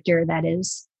character that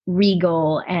is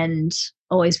regal and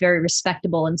always very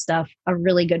respectable and stuff, a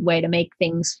really good way to make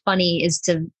things funny is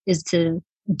to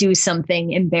do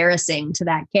something embarrassing to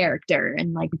that character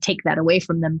and like take that away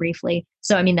from them briefly.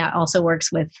 So, I mean, that also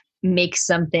works with make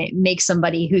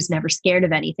somebody who's never scared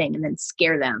of anything and then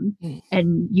scare them.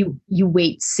 And you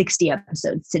wait 60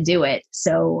 episodes to do it.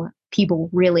 So people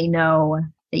really know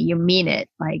that you mean it.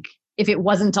 Like if it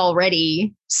wasn't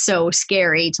already so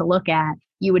scary to look at,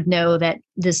 you would know that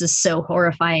this is so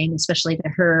horrifying, especially to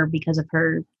her because of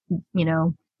her, you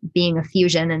know, being a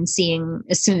fusion and seeing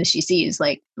as soon as she sees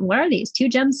like, what are these two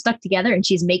gems stuck together? And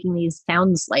she's making these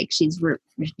sounds like she's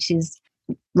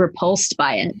repulsed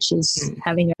by it. She's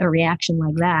having a reaction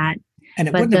like that. And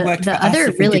it wouldn't have worked for us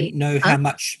if we didn't know how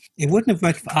much. It wouldn't have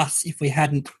worked for us if we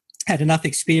hadn't had enough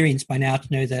experience by now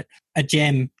to know that a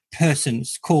gem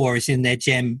person's core is in their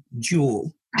gem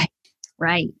jewel.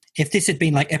 Right. If this had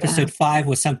been like episode 5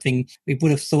 or something, we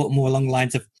would have thought more along the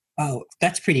lines of, oh,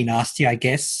 that's pretty nasty, I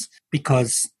guess,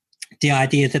 because the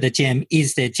idea that a gem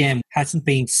is their gem hasn't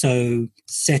been so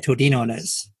settled in on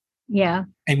us. Yeah.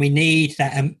 And we need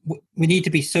that. We need to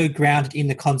be so grounded in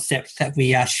the concept that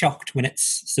we are shocked when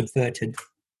it's subverted.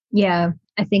 Yeah,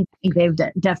 I think they've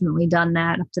definitely done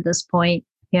that up to this point.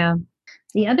 Yeah.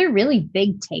 The other really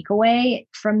big takeaway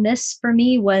from this for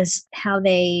me was how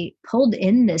they pulled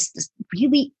in this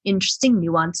really interesting,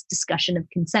 nuanced discussion of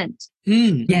consent.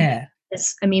 Yeah.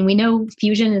 I mean, we know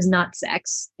fusion is not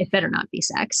sex. It better not be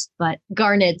sex. But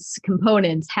Garnet's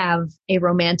components have a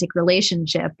romantic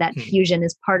relationship that fusion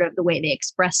is part of the way they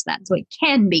express that. So it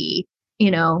can be,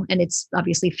 you know, and it's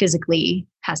obviously physically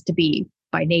has to be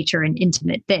by nature an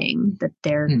intimate thing that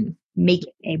they're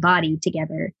making a body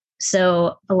together.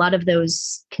 So a lot of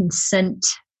those consent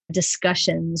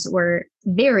discussions were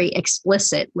very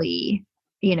explicitly,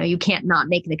 you know, you can't not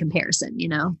make the comparison, you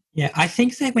know? Yeah, I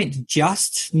think they went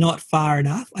just not far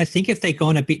enough. I think if they'd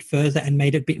gone a bit further and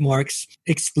made it a bit more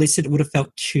explicit, it would have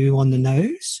felt too on the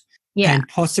nose. Yeah. And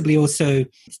possibly also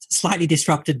slightly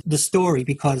disrupted the story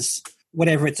because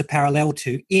whatever it's a parallel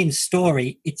to, in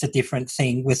story, it's a different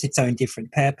thing with its own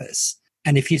different purpose.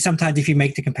 And if you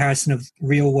make the comparison of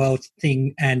real world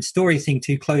thing and story thing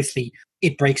too closely,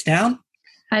 it breaks down.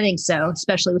 I think so,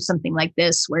 especially with something like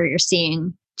this where you're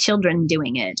seeing children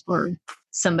doing it or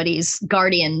somebody's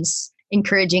guardians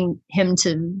encouraging him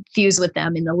to fuse with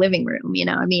them in the living room. You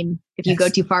know, I mean, if you go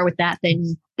too far with that,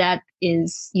 then that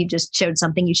is, you just showed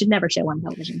something you should never show on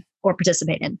television or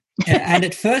participate in. And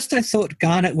at first I thought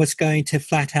Garnet was going to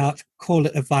flat out call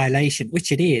it a violation,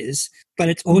 which it is, but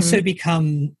it's also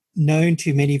become known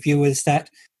to many viewers that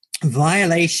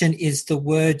violation is the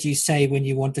word you say when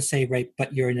you want to say rape,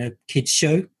 but you're in a kids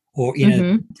show or in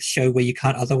a show where you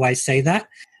can't otherwise say that.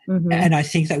 And I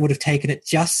think that would have taken it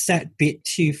just that bit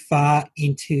too far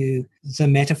into the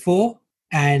metaphor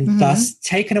and thus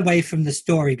taken away from the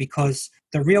story, because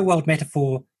the real world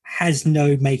metaphor has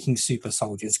no making super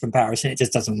soldiers comparison. It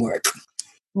just doesn't work.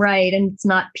 Right. And it's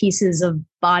not pieces of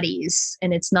bodies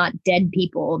and it's not dead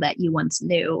people that you once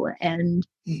knew. And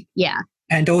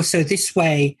And also this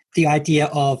way, the idea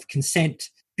of consent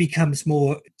becomes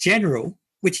more general,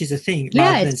 which is a thing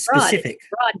rather than specific. It's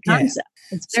a broad concept.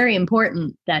 It's very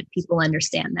important that people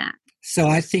understand that. So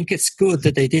I think it's good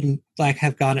that they didn't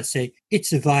have Garnet say,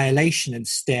 it's a violation and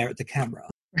stare at the camera.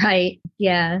 Right.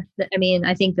 Yeah. I mean,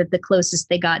 I think that the closest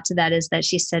they got to that is that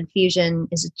she said fusion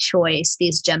is a choice.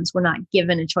 These gems were not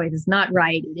given a choice. It's not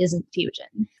right. It isn't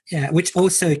fusion. Yeah, which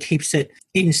also keeps it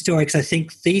in story, because I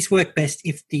think these work best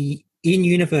if the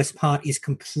in-universe part is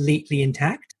completely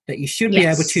intact, that you should be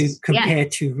able to compare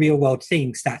to real-world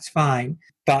things. That's fine.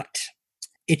 But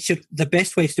the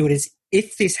best way to do it is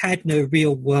if this had no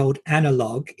real-world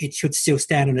analog, it should still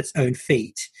stand on its own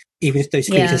feet, even if those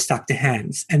feet are stuck to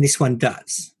hands, and this one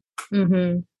does.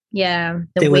 Yeah,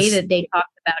 the way that they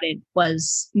talked about it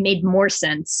made more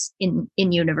sense in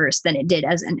universe than it did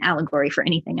as an allegory for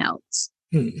anything else.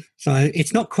 So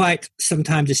it's not quite,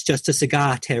 sometimes it's just a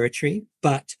cigar territory,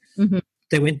 but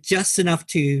they went just enough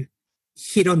to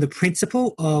hit on the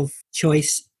principle of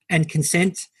choice and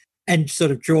consent and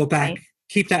sort of draw back,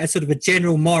 keep that as sort of a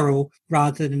general moral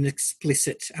rather than an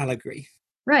explicit allegory.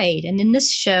 Right. And in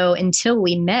this show, until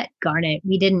we met Garnet,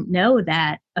 we didn't know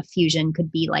that a fusion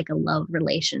could be like a love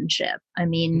relationship. I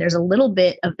mean, there's a little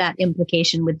bit of that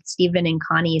implication with Stephen and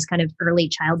Connie's kind of early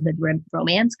childhood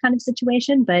romance kind of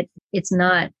situation, but it's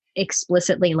not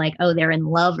explicitly like, oh, they're in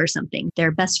love or something.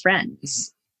 They're best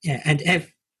friends. Yeah. And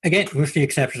again, with the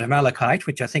exception of Malachite,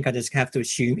 which I think I just have to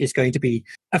assume is going to be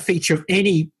a feature of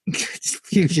any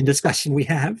fusion discussion we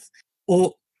have,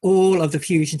 or all of the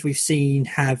fusions we've seen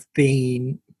have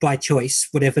been by choice,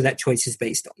 whatever that choice is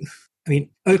based on. I mean,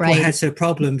 Opal has her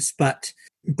problems, but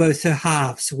both her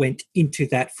halves went into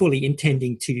that fully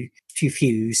intending to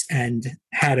fuse and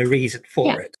had a reason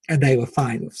for it, and they were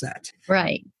fine with that.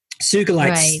 Right.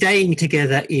 Sugilite staying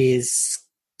together is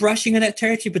brushing on that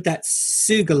territory, but that's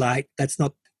Sugilite. That's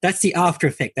the after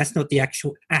effect. That's not the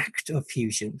actual act of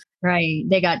fusion. Right.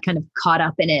 They got kind of caught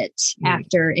up in it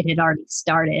after it had already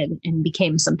started and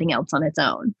became something else on its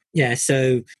own. Yeah.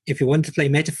 So if you want to play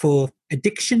metaphor,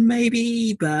 addiction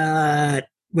maybe, but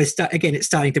it's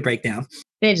starting to break down.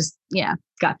 They just,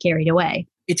 got carried away.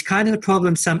 It's kind of the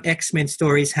problem some X-Men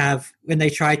stories have when they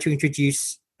try to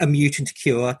introduce a mutant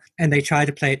cure and they try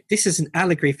to play it. This is an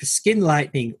allegory for skin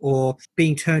lightening or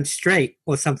being turned straight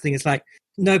or something. It's like,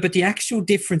 no, but the actual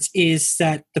difference is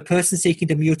that the person seeking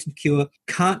the mutant cure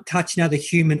can't touch another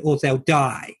human or they'll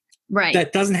die. Right.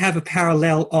 That doesn't have a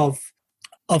parallel of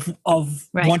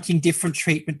wanting different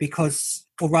treatment because,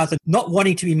 or rather not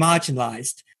wanting to be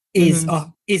marginalized is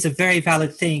a very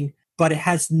valid thing, but it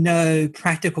has no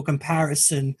practical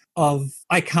comparison of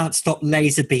I can't stop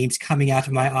laser beams coming out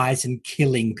of my eyes and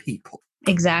killing people.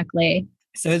 Exactly.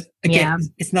 So again,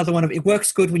 it's another one of it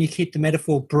works good when you keep the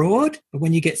metaphor broad, but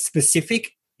when you get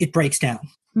specific, it breaks down.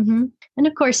 Mm-hmm. And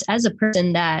of course, as a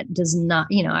person that does not,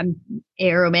 I'm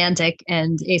aromantic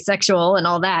and asexual and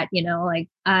all that, like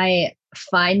I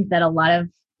find that a lot of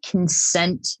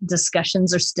consent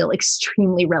discussions are still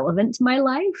extremely relevant to my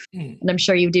life. And I'm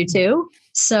sure you do too.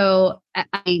 So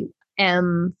I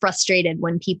am frustrated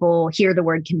when people hear the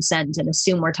word consent and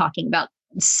assume we're talking about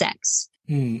sex.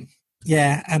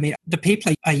 Yeah, I mean, the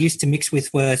people I used to mix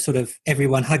with were sort of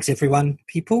everyone hugs everyone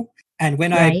people. And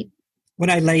when I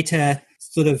later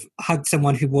sort of hugged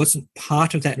someone who wasn't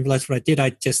part of that and realized what I did, I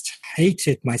just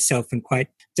hated myself and quite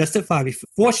justifiably.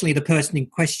 Fortunately, the person in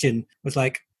question was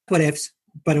like, whatevs.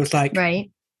 But it was like, that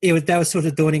was sort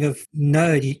of dawning of,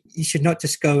 no, you should not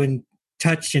just go and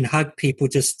touch and hug people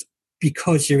just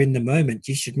because you're in the moment.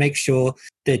 You should make sure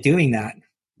they're doing that.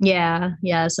 Yeah.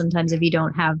 Sometimes if you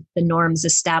don't have the norms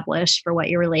established for what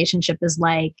your relationship is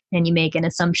like and you make an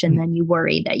assumption, then you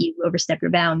worry that you overstep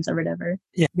your bounds or whatever.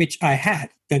 Yeah, which I had.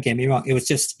 Don't get me wrong. It was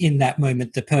just in that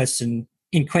moment, the person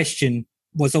in question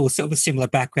was also of a similar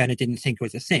background and didn't think it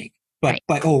was a thing. But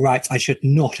by all rights, I should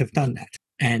not have done that.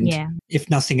 And if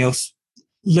nothing else,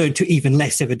 learn to even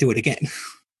less ever do it again.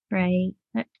 Right.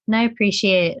 And I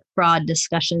appreciate broad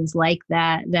discussions like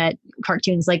that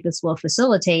cartoons like this will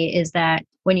facilitate, is that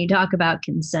when you talk about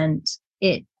consent,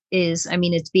 it is,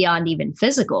 it's beyond even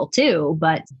physical too,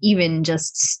 but even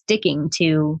just sticking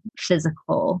to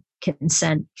physical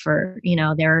consent for,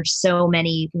 there are so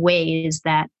many ways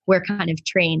that we're kind of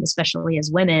trained, especially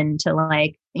as women, to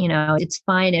like, it's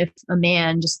fine if a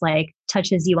man just like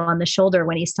touches you on the shoulder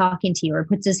when he's talking to you or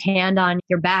puts his hand on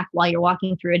your back while you're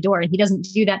walking through a door. And he doesn't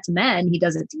do that to men. He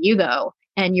does it to you though.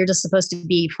 And you're just supposed to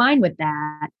be fine with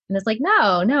that. And it's like,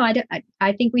 no,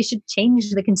 I think we should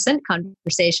change the consent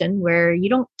conversation where you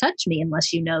don't touch me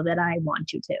unless you know that I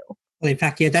want you to. Well, in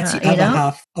fact, that's the other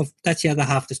half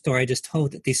of the story I just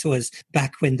told. That this was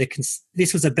back when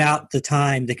this was about the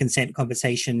time the consent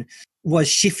conversation was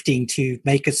shifting to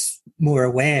make us more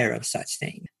aware of such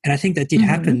things. And I think that did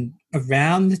happen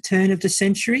around the turn of the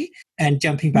century. And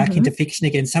jumping back into fiction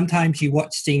again, sometimes you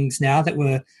watch things now that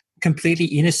were completely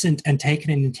innocent and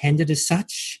taken and intended as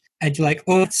such, and you're like,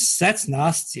 oh, that's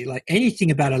nasty. Like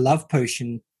anything about a love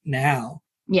potion now.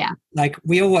 Yeah. Like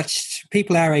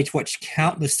people our age watched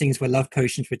countless things where love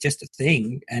potions were just a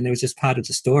thing and it was just part of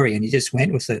the story and you just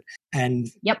went with it. And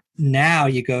now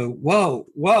you go, whoa,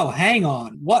 hang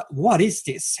on. What is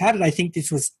this? How did I think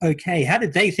this was okay? How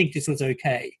did they think this was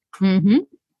okay?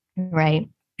 Right.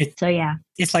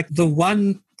 It's like the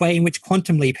one way in which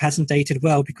Quantum Leap hasn't dated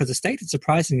well, because it's dated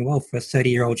surprisingly well for a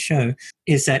 30-year-old show,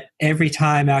 is that every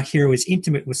time our hero is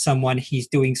intimate with someone, he's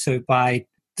doing so by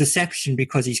deception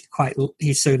because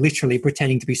he's so literally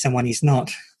pretending to be someone he's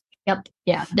not. Yep.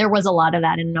 Yeah. There was a lot of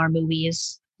that in our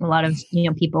movies. A lot of,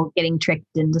 people getting tricked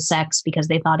into sex because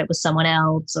they thought it was someone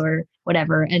else or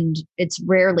whatever. And it's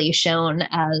rarely shown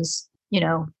as,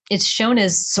 it's shown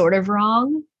as sort of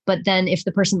wrong, but then if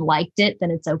the person liked it,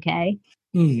 then it's okay.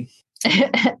 And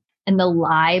the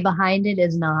lie behind it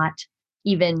is not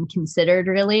even considered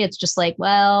really. It's just like,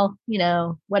 well,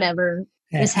 whatever.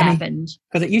 This happened.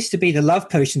 Because it used to be the love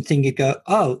potion thing. You go,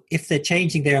 oh, if they're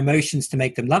changing their emotions to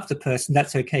make them love the person,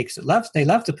 that's okay because they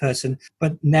love the person.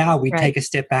 But now we take a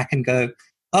step back and go,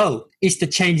 oh, it's the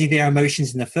changing their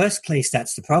emotions in the first place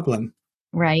that's the problem.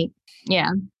 Right.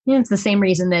 Yeah. It's the same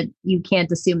reason that you can't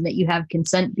assume that you have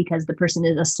consent because the person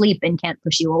is asleep and can't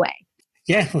push you away.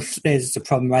 Yeah, well, there's a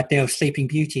problem right there of Sleeping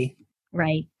Beauty.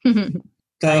 Right.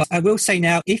 Though I will say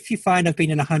now, if you find I've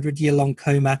been in a 100-year-long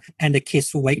coma and a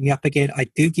kiss will wake me up again, I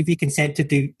do give you consent to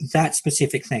do that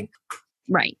specific thing.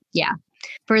 Right. Yeah.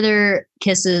 Further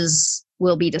kisses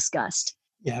will be discussed.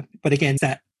 Yeah. But again,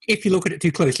 that if you look at it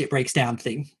too closely, it breaks down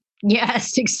thing.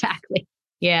 Yes, exactly.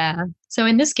 Yeah. So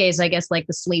in this case, I guess like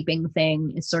the sleeping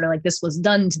thing is sort of like this was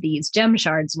done to these gem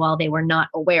shards while they were not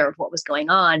aware of what was going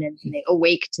on. And they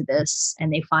awake to this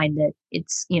and they find that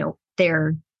it's,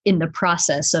 they're in the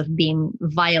process of being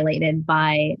violated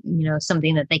by,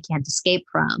 something that they can't escape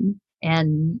from.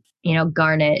 And,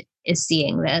 Garnet is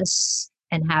seeing this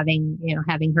and having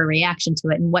her reaction to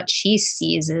it. And what she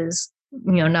sees is,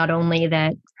 not only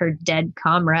that her dead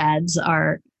comrades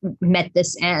met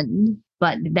this end,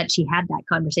 but that she had that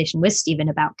conversation with Stephen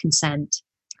about consent.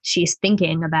 She's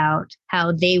thinking about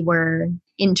how they were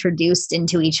introduced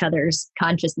into each other's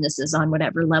consciousnesses on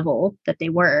whatever level that they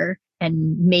were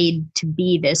and made to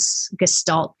be this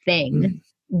gestalt thing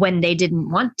when they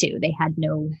didn't want to. They had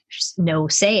no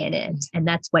say in it. And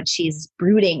that's what she's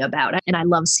brooding about. And I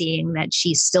love seeing that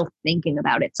she's still thinking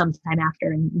about it sometime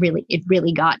after, and it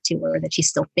really got to her that she's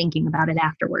still thinking about it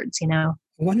afterwards,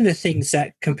 One of the things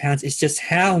that compounds is just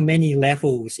how many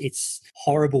levels it's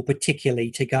horrible, particularly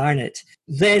to Garnet.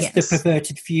 There's the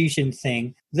perverted fusion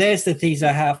thing. There's the these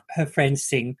are her friends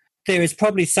thing. There is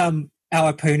probably some our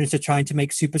opponents are trying to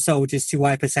make super soldiers to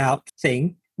wipe us out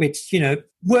thing, which,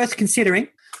 worth considering.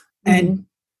 And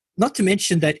not to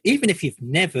mention that even if you've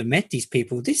never met these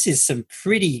people, this is some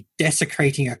pretty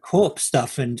desecrating a corpse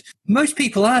stuff. And most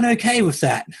people aren't okay with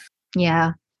that.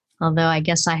 Yeah. Although I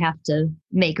guess I have to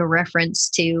make a reference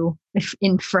to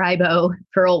in Frybo,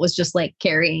 Pearl was just like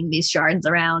carrying these shards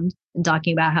around and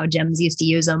talking about how gems used to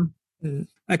use them.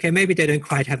 Okay, maybe they don't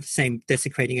quite have the same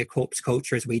desecrating a corpse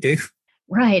culture as we do.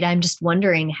 Right. I'm just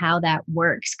wondering how that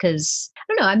works because I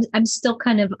don't know. I'm still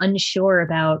kind of unsure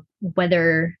about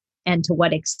whether and to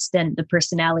what extent the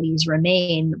personalities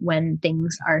remain when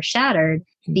things are shattered,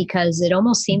 because it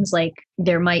almost seems like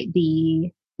there might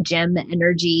be gem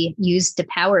energy used to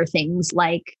power things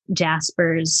like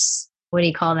Jasper's, what do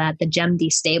you call that? The gem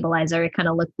destabilizer. It kind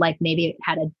of looked like maybe it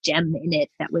had a gem in it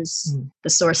that was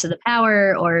the source of the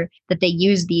power, or that they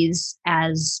use these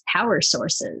as power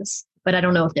sources. But I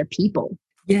don't know if they're people.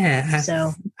 Yeah.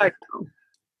 So hard to know.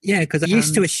 Yeah, because I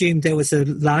used to assume there was a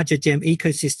larger gem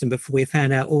ecosystem before we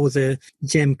found out all the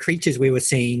gem creatures we were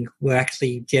seeing were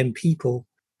actually gem people.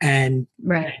 And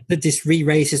that this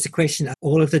re-raises the question, are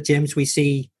all of the gems we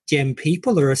see gem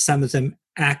people, or are some of them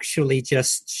actually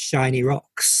just shiny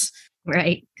rocks?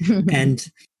 Right. And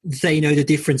they know the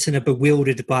difference and are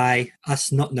bewildered by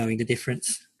us not knowing the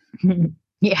difference.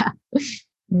 Yeah.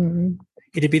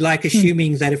 It'd be like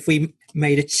assuming that if we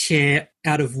made a chair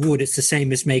out of wood, it's the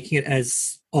same as making it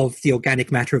as of the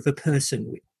organic matter of a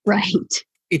person. Right.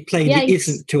 It plainly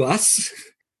isn't to us.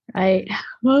 Right.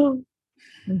 Oh.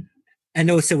 And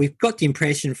also we've got the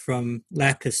impression from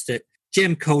Lapis that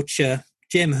gem culture,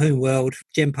 gem homeworld,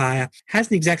 Gempire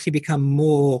hasn't exactly become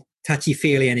more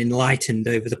touchy-feely and enlightened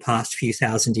over the past few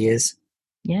thousand years.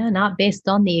 Yeah, not based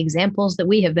on the examples that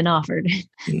we have been offered.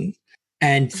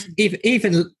 And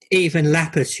even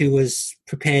Lapis, who was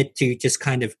prepared to just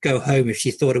kind of go home if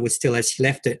she thought it was still as she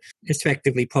left it,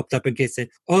 effectively popped up and said,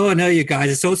 "Oh no, you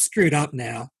guys, it's all screwed up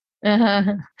now."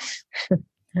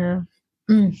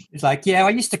 It's like, yeah, I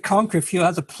used to conquer a few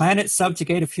other planets,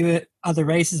 subjugate a few other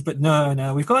races, but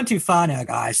no, we've gone too far now,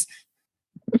 guys.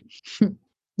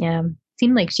 Yeah,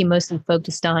 seemed like she mostly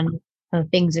focused on how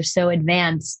things are so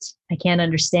advanced. I can't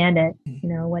understand it.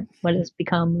 What has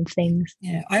become of things.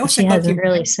 Yeah, I also she hasn't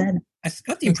really said. I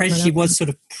got the impression she was sort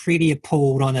of pretty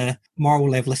appalled on a moral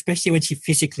level, especially when she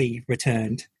physically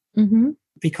returned.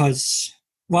 Because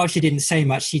while she didn't say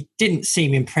much, she didn't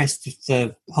seem impressed with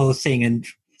the whole thing and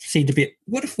seemed a bit,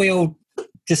 what if we all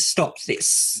just stopped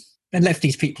this and left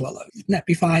these people alone? Wouldn't that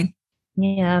be fine?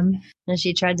 Yeah. And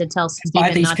she tried to tell Stephen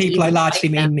by these people, I largely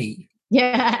mean me.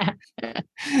 Yeah.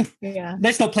 Yeah.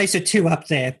 Let's not place her too up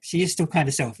there. She is still kind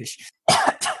of selfish.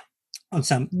 On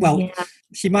some,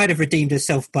 she might have redeemed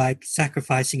herself by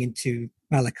sacrificing into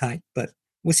Malachite, but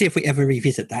we'll see if we ever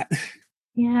revisit that.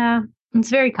 Yeah, it's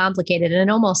very complicated, and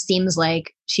it almost seems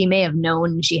like she may have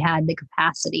known she had the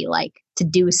capacity, like, to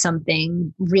do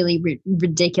something really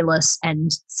ridiculous and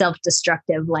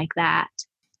self-destructive like that,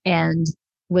 and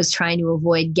was trying to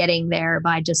avoid getting there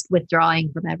by just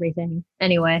withdrawing from everything.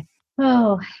 Anyway,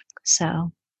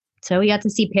 so we got to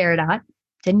see Peridot.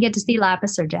 Didn't get to see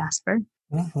Lapis or Jasper.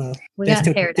 Well,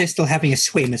 they're still having a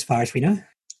swim as far as we know.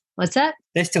 What's that?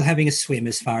 They're still having a swim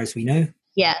as far as we know.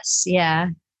 Yes, yeah.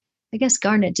 I guess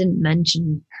Garnet didn't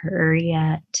mention her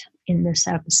yet in this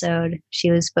episode. She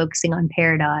was focusing on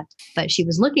Peridot, but she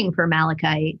was looking for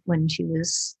Malachite when she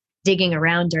was digging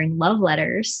around during love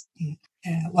letters.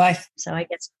 Yeah, well, so I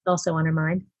guess it's also on her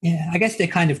mind. Yeah, I guess they're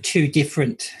kind of two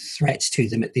different threats to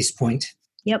them at this point.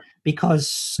 Yep.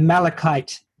 Because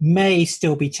Malachite may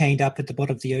still be chained up at the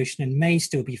bottom of the ocean and may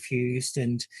still be fused,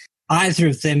 and either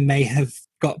of them may have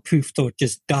got poofed or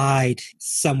just died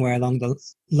somewhere along the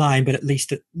line, but at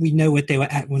least we know what they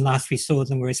were at when last we saw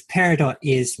them, whereas Peridot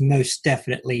is most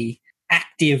definitely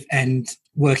active and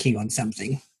working on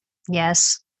something.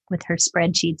 Yes, with her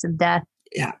spreadsheets of death.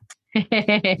 Yeah.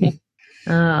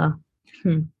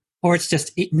 Or it's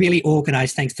just really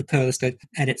organized thanks to Pearlstone.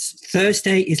 And it's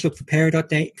Thursday is Look for Peridot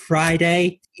Day.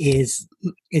 Friday is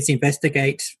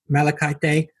Investigate Malachite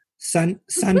Day.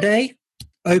 Sunday,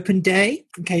 Open Day,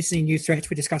 in case any new threats,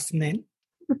 we discuss them then.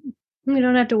 We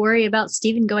don't have to worry about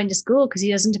Stephen going to school because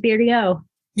he doesn't appear to go.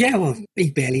 Yeah, well,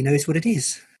 he barely knows what it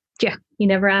is. Yeah, he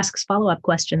never asks follow-up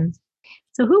questions.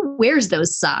 So who wears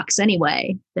those socks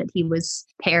anyway that he was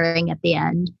pairing at the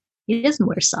end? He doesn't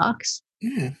wear socks.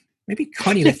 Yeah. Maybe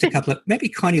Connie left a couple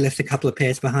of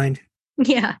pairs behind.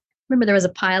 Yeah. Remember there was a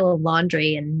pile of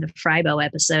laundry in the Frybo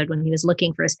episode when he was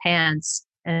looking for his pants,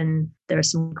 and there were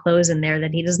some clothes in there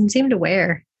that he doesn't seem to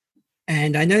wear.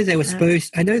 And I know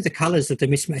I know the colors of the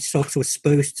mismatched socks were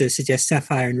supposed to suggest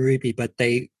sapphire and ruby, but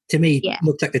they, to me,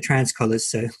 looked like the trans colors,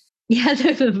 so. Yeah,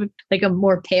 like a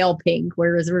more pale pink,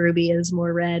 whereas ruby is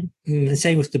more red. The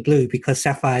same with the blue, because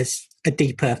sapphire's a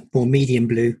deeper, more medium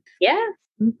blue. Yeah.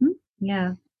 Mm-hmm.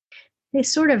 Yeah. They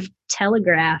sort of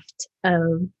telegraphed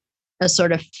a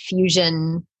sort of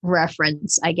fusion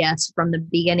reference, I guess, from the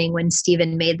beginning when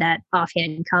Stephen made that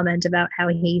offhand comment about how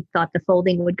he thought the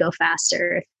folding would go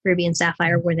faster if Ruby and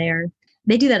Sapphire were there.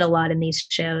 They do that a lot in these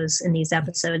shows, in these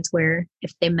episodes, where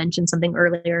if they mention something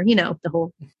earlier, the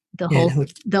whole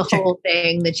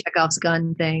thing, the Chekhov's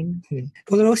gun thing.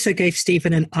 Well, it also gave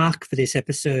Stephen an arc for this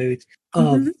episode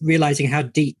of realizing how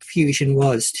deep fusion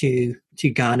was to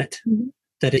Garnet. Mm-hmm.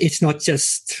 That it's not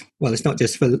just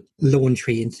for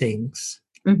laundry and things.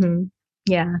 Mm-hmm.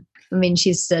 Yeah. I mean,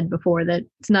 she's said before that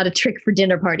it's not a trick for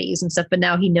dinner parties and stuff, but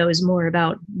now he knows more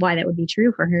about why that would be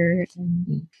true for her.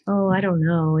 And, I don't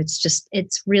know.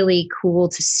 It's really cool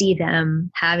to see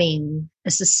them having a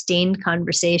sustained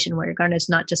conversation where Garnet's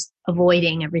not just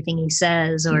avoiding everything he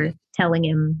says or telling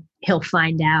him he'll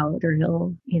find out or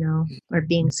he'll, or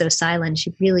being so silent.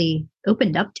 She really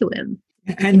opened up to him.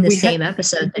 And in the same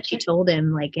episode that she told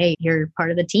him, like, hey, you're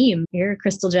part of the team. You're a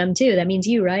crystal gem too. That means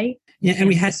you, right? Yeah,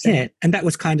 and and that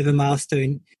was kind of a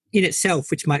milestone in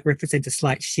itself, which might represent a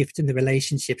slight shift in the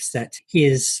relationships, that he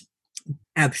is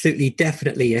absolutely,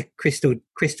 definitely a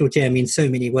crystal gem in so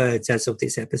many words as of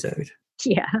this episode.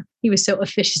 Yeah, he was so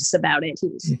officious about it. He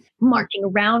was marching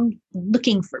around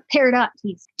looking for Peridot.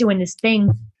 He's doing his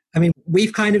thing. I mean,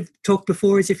 we've kind of talked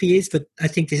before as if he is, but I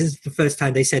think this is the first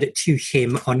time they said it to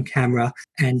him on camera,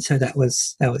 and so that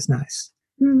was nice.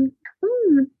 Mm-hmm.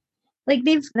 Like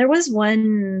there was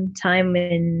one time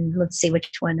in, let's see which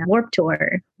one, Warped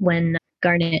Tour, when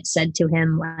Garnet said to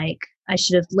him, like, I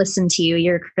should have listened to you.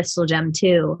 You're a crystal gem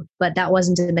too. But that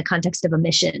wasn't in the context of a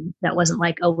mission. That wasn't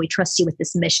like, oh, we trust you with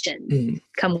this mission.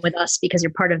 Come with us because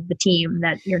you're part of the team,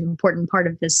 that you're an important part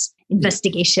of this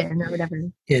investigation or whatever.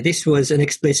 Yeah, this was an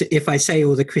explicit, if I say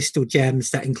all the crystal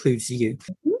gems, that includes you.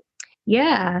 Mm-hmm.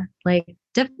 Yeah, like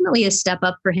definitely a step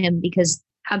up for him, because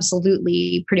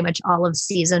absolutely pretty much all of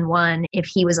season 1, if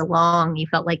he was along, you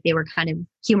felt like they were kind of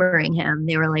humoring him.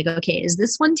 They were like, okay, is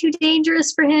this one too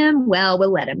dangerous for him? Well,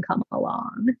 we'll let him come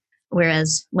along.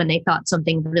 Whereas when they thought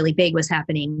something really big was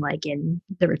happening, like in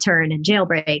The Return and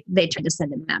Jailbreak, they tried to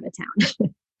send him out of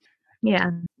town. Yeah,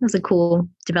 it was a cool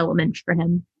development for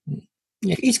him.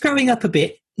 Yeah, he's growing up a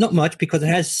bit, not much, because it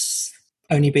has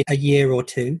only been a year or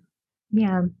two.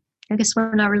 Yeah, I guess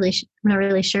we're not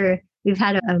really sure. We've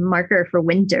had a marker for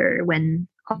winter when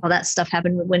all that stuff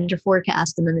happened with Winter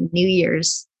Forecast, and then the New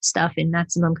Year's stuff in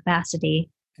Maximum Capacity.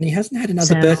 And he hasn't had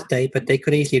another birthday, but they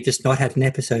could easily have just not had an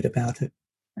episode about it.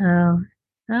 Oh,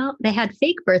 well, they had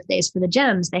fake birthdays for the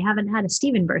gems. They haven't had a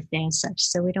Stephen birthday as such,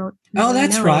 so we don't. Oh,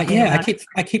 that's right. Yeah,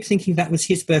 I keep thinking that was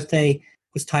his birthday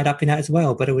was tied up in that as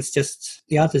well, but it was just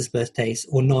the others' birthdays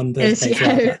or non-birthdays.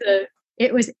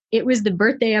 It was the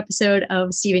birthday episode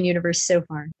of Steven Universe so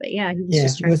far, but yeah, he was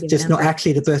just trying it was just not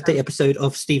actually the birthday episode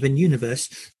of Steven Universe.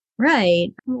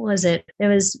 Right? What was it? It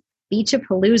was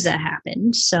Beachapalooza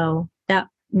happened, so that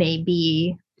may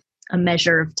be a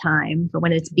measure of time for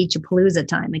when it's Beachapalooza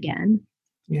time again.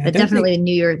 Yeah, but definitely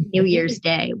New Year's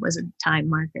Day was a time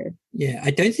marker. Yeah,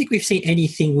 I don't think we've seen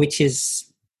anything which is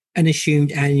an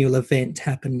assumed annual event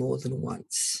happen more than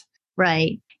once.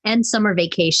 Right. And summer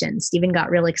vacation. Stephen got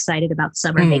real excited about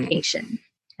summer vacation.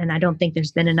 And I don't think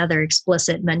there's been another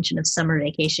explicit mention of summer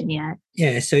vacation yet.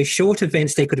 Yeah, so short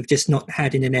events they could have just not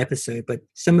had in an episode, but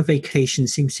summer vacation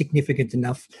seems significant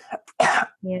enough.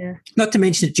 Yeah. Not to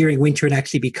mention that during winter it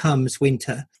actually becomes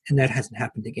winter, and that hasn't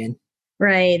happened again.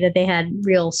 Right, that they had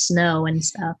real snow and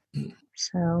stuff.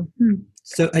 So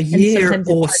a year sometimes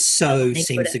or it's so they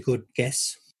seems could've. a good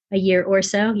guess. a year or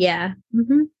so, yeah.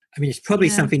 Mm-hmm. I mean, it's probably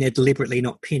Yeah. something they're deliberately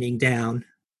not pinning down.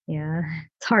 Yeah,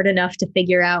 it's hard enough to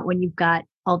figure out when you've got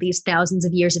all these thousands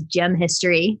of years of gem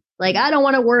history. Like, I don't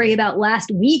want to worry about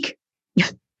last week.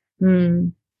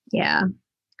 Yeah,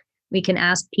 we can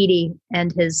ask Petey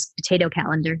and his potato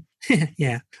calendar.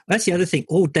 Yeah, that's the other thing.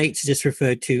 All dates are just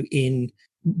referred to in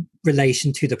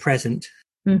relation to the present.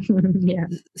 Yeah.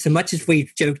 So much as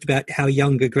we've joked about how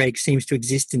younger Greg seems to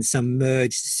exist in some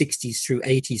merged 60s through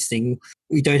 80s thing,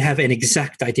 we don't have an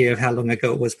exact idea of how long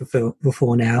ago it was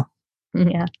before now.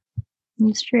 Yeah,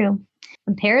 it's true.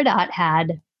 And Peridot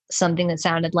had something that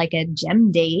sounded like a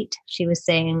gem date. She was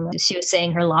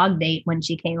saying her log date when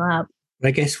she came up. But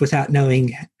I guess without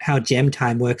knowing how gem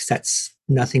time works, that's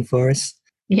nothing for us.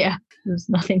 Yeah, there's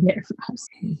nothing there for us.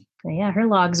 But yeah, her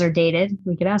logs are dated.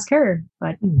 We could ask her,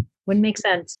 but wouldn't make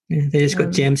sense. Yeah, they just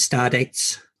got gem star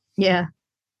dates. Yeah,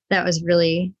 that was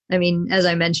really, I mean, as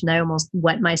I mentioned, I almost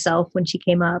wet myself when she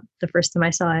came up the first time I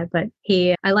saw it. But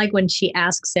I like when she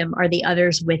asks him, "Are the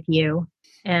others with you?"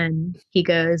 And he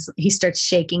starts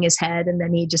shaking his head, and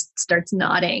then he just starts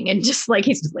nodding, and he's just like,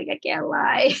 I can't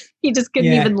lie. He just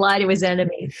couldn't even lie to his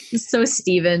enemy. It's so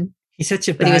Steven. He's such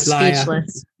a But he bad was liar.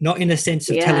 speechless. Not in the sense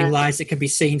of telling lies that can be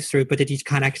seen through, but that he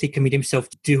can't actually commit himself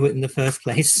to do it in the first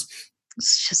place.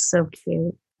 It's just so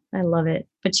cute. I love it.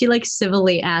 But she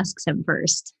civilly asks him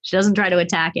first. She doesn't try to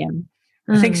attack him.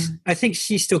 I think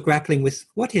she's still grappling with,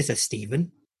 what is a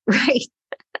Steven? Right.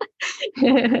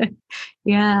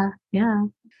 Yeah.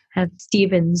 Have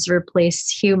Stevens replace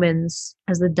humans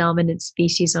as the dominant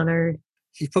species on Earth.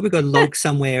 She's probably got a log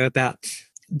somewhere about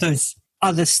those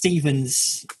other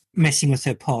Stevens messing with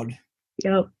her pod.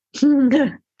 Yep.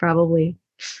 Probably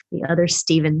the other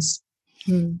Stevens.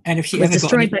 And if she was ever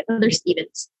destroyed by other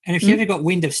Stevens. And if she ever got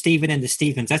wind of Steven and the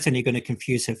Stevens, that's only going to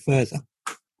confuse her further.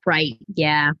 Right.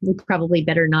 Yeah. We probably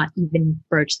better not even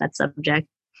broach that subject.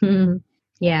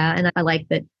 Yeah. And I like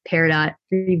that Peridot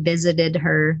revisited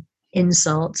her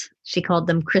insult. She called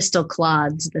them crystal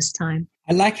clods this time.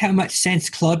 I like how much sense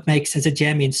clod makes as a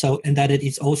gem insult, and that it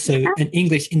is also an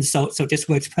English insult, so it just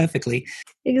works perfectly.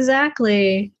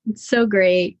 Exactly. It's so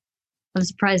great. I'm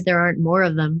surprised there aren't more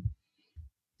of them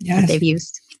that they've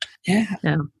used. Yeah.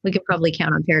 No, we could probably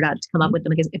count on Peridot to come up with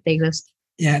them if they exist.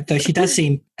 Yeah, though she does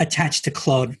seem attached to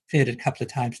Clod. Heard it a couple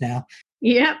of times now.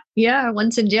 Yep. Yeah.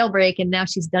 Once in Jailbreak, and now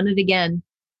she's done it again.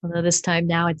 Although this time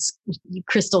now it's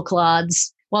crystal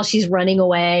clods while she's running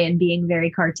away and being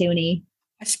very cartoony.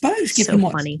 I suppose, given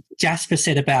what Jasper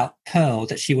said about Pearl,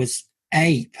 that she was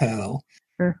a Pearl,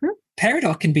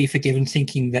 Peridot can be forgiven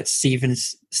thinking that Stephen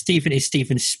is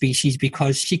Stephen's species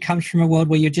because she comes from a world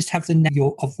where you just have the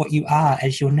name of what you are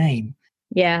as your name.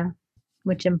 Yeah,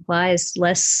 which implies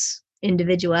less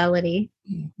individuality.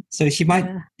 So she might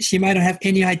not have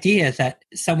any idea that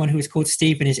someone who is called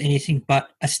Stephen is anything but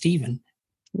a Stephen.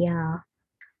 Yeah.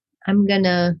 I'm going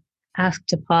to ask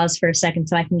to pause for a second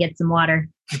so I can get some water.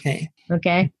 Okay.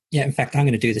 Okay? Yeah, in fact, I'm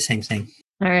going to do the same thing.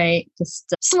 All right.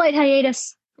 Just a slight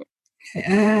hiatus. We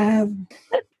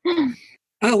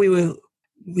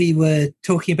were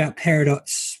talking about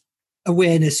Peridot's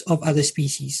awareness of other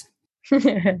species.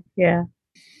 Yeah.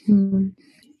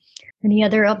 Any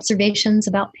other observations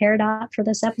about Peridot for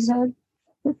this episode?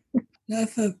 No,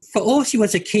 for all she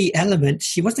was a key element,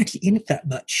 she wasn't actually in it that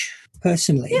much,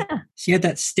 personally. Yeah. She had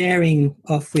that staring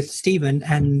off with Stephen,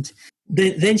 and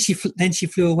then she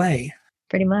flew away.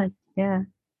 Pretty much, yeah.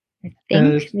 I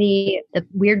think the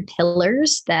weird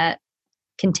pillars that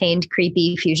contained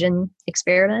creepy fusion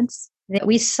experiments,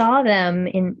 we saw them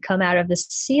come out of the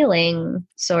ceiling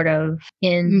sort of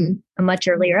in a much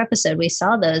earlier episode. We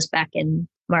saw those back in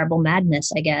Marble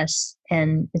Madness, I guess.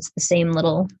 And it's the same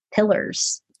little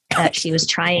pillars that she was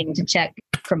trying to check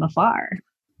from afar.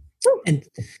 And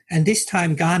this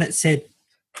time Garnet said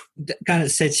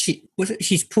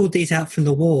she's pulled these out from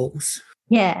the walls.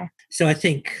 Yeah. So I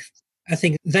think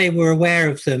they were aware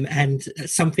of them and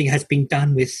something has been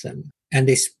done with them. And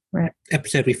this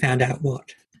episode we found out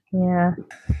what. Yeah.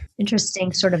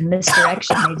 Interesting sort of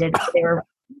misdirection they did. They're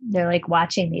like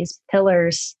watching these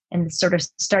pillars and sort of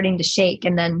starting to shake.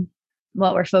 And then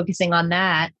while we're focusing on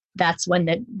that's when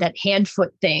that hand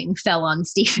foot thing fell on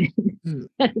Stephen.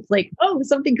 It's like, oh,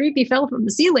 something creepy fell from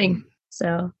the ceiling.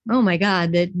 So, oh my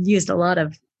God, they used a lot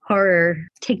of horror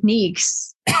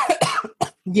techniques.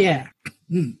 Yeah.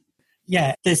 Mm.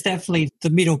 Yeah, there's definitely the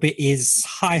middle bit is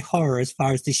high horror as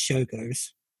far as this show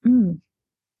goes.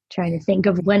 Trying to think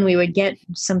of when we would get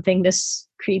something this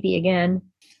creepy again.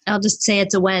 I'll just say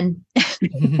it's a when.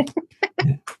 Yeah.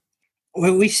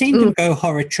 Well, we've seen them go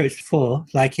horror tropes before,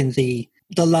 like in the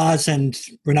Lars and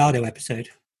Ronaldo episode.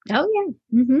 Oh,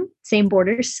 yeah. Same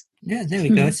borders. Yeah, there we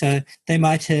go. So they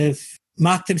might have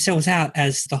marked themselves out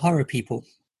as the horror people.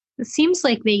 It seems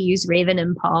like they use Raven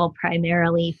and Paul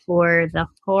primarily for the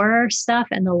horror stuff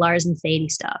and the Lars and Sadie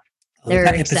stuff. There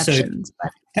are exceptions.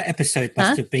 But that episode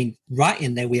must have been right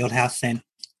in their wheelhouse then.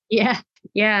 Yeah.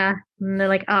 And they're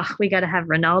like, oh, we got to have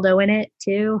Ronaldo in it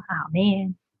too. Oh,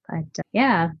 man. But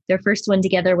yeah, their first one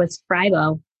together was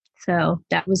Frybo. So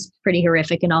that was pretty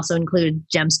horrific and also included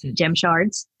gem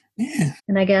shards. Yeah.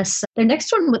 And I guess their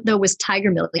next one, though, was Tiger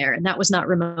Millionaire. And that was not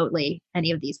remotely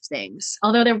any of these things.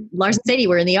 Although Lars and Sadie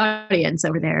were in the audience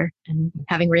over there and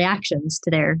having reactions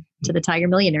to the Tiger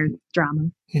Millionaire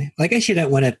drama. Yeah. Well, I guess you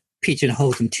don't want to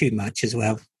pigeonhole them too much as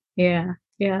well. Yeah.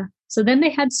 So then they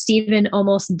had Steven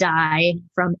almost die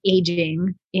from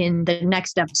aging in the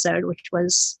next episode, which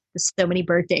was the So Many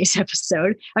Birthdays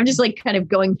episode. I'm just like kind of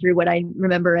going through what I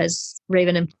remember as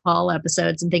Raven and Paul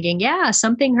episodes and thinking, yeah,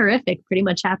 something horrific pretty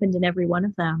much happened in every one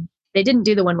of them. They didn't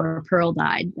do the one where Pearl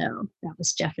died, though. That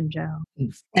was Jeff and Joe.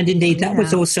 And indeed, that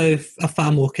was also a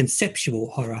far more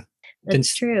conceptual horror.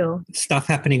 That's true. Stuff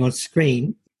happening on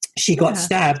screen. She got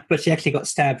stabbed, but she actually got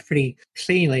stabbed pretty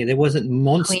cleanly. There wasn't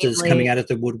monsters coming out of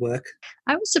the woodwork.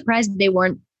 I was surprised they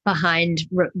weren't behind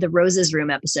the Rose's Room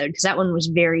episode, because that one was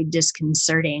very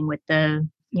disconcerting with the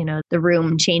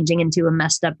room changing into a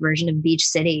messed up version of Beach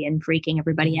City and freaking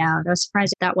everybody out. I was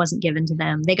surprised that wasn't given to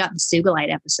them. They got the Sugalite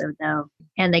episode though,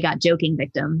 and they got Joking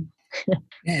Victim.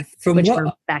 Yeah, which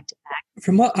were back to back.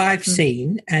 From what I've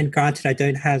seen, and granted I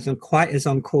don't have them quite as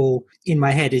on call in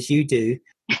my head as you do,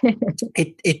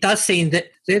 it does seem that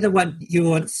they're the one you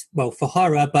want, well, for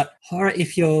horror, but horror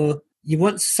if you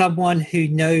want someone who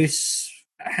knows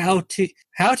how to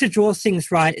draw things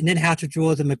right and then how to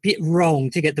draw them a bit wrong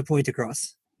to get the point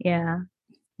across. Yeah.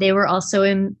 They were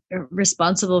also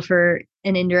responsible for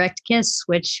An Indirect Kiss,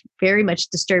 which very much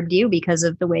disturbed you because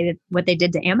of the way that what they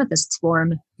did to Amethyst's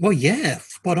form. Well, yeah,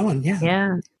 spot on,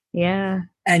 yeah. Yeah.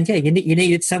 And yeah, you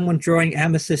needed someone drawing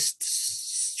Amethyst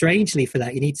strangely for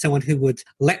that. You need someone who would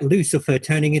let loose of her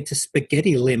turning into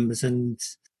spaghetti limbs and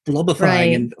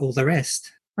blobbifying and all the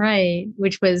rest. Right,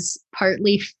 which was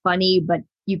partly funny, but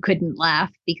you couldn't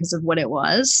laugh because of what it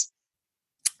was.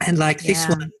 And like this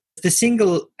one, the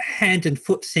single hand and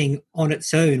foot thing on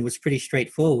its own was pretty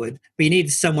straightforward, but you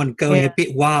needed someone going a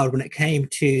bit wild when it came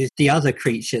to the other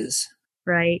creatures.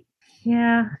 Right.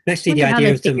 Yeah. Especially the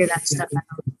idea of them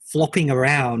flopping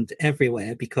around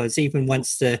everywhere, because even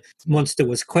once the monster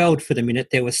was quelled for the minute,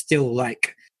 there was still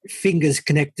like fingers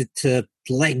connected to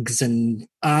legs and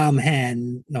arm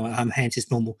hands is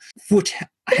normal, foot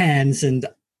hands and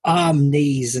arm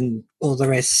knees and all the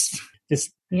rest,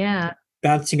 just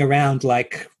bouncing around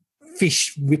like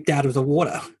fish whipped out of the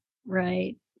water.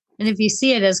 Right. And if you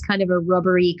see it as kind of a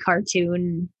rubbery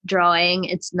cartoon drawing,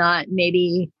 it's not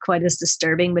maybe quite as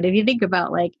disturbing. But if you think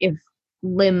about like if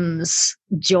limbs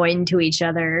joined to each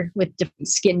other with different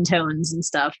skin tones and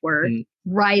stuff were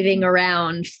writhing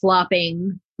around,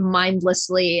 flopping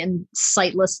mindlessly and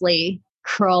sightlessly,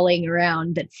 crawling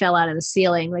around that fell out of the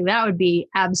ceiling, like that would be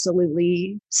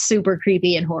absolutely super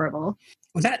creepy and horrible.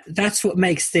 Well, that's what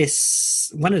makes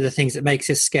this one of the things that makes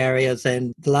this scarier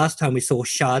than the last time we saw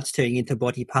shards turning into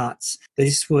body parts.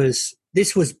 This was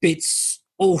bits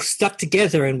all stuck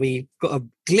together, and we got a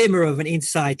glimmer of an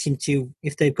insight into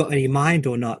if they've got any mind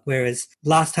or not. Whereas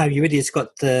last time you really just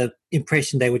got the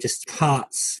impression they were just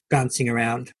parts bouncing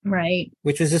around. Right.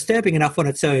 Which was disturbing enough on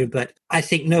its own, but I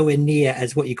think nowhere near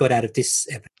as what you got out of this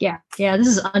episode. Yeah, this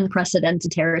is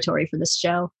unprecedented territory for this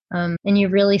show. And you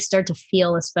really start to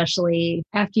feel, especially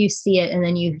after you see it and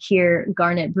then you hear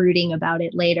Garnet brooding about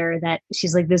it later, that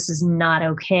she's like, this is not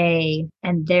okay.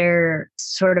 And their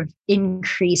sort of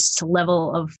increased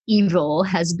level of evil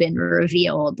has been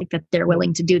revealed, like that they're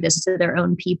willing to do this to their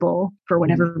own people for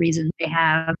whatever reason they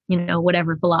have,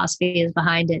 whatever philosophy is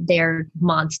behind it. They're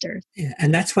monsters. Yeah,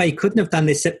 and that's why you couldn't have done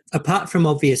this, apart from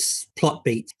obvious plot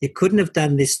beats, you couldn't have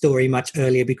done this story much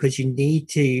earlier, because you need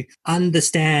to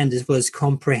understand as well as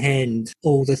comprehend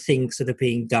all the things that are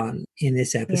being done in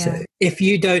this episode. If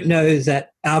you don't know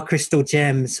that our crystal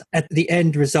gems at the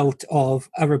end result of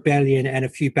a rebellion and a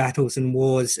few battles and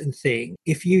wars and thing,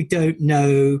 if you don't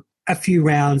know a few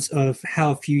rounds of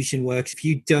how fusion works, if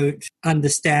you don't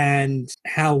understand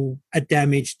how a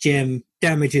damaged gem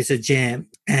damages a gem,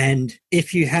 and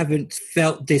if you haven't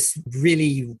felt this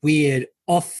really weird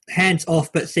hands off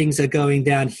but things are going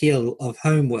downhill of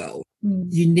Homeworld,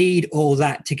 you need all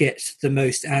that to get the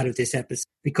most out of this episode,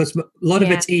 because a lot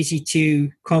of it's easy to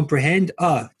comprehend.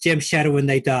 Oh, gems shatter when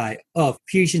they die. Oh,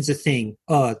 fusion's a thing.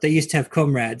 Oh, they used to have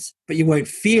comrades. But you won't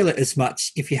feel it as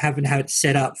much if you haven't had it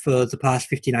set up for the past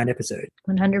 59 episodes.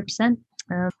 100%.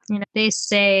 They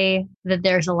say that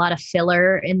there's a lot of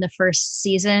filler in the first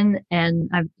season, and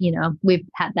we've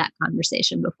had that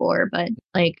conversation before, but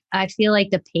like, I feel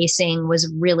like the pacing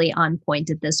was really on point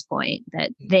at this point,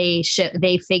 that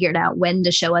they figured out when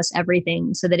to show us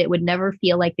everything so that it would never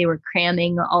feel like they were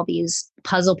cramming all these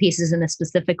puzzle pieces in a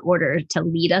specific order to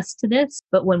lead us to this.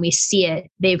 But when we see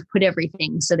it, they've put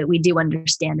everything so that we do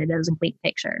understand it as a complete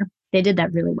picture. They did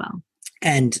that really well.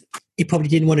 And you probably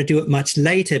didn't want to do it much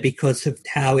later because of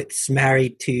how it's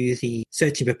married to the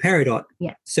Searching for Peridot.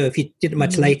 Yeah. So if you did it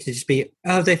much later, just be,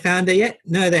 oh, have they found her yet?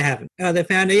 No, they haven't. Oh, they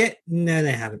found her yet? No,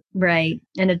 they haven't. Right.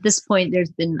 And at this point,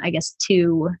 there's been, I guess,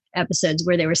 2 episodes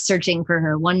where they were searching for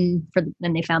her. One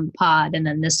when they found the pod, and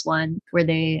then this one where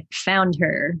they found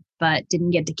her but didn't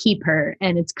get to keep her.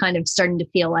 And it's kind of starting to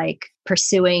feel like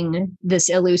pursuing this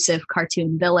elusive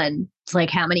cartoon villain. It's like,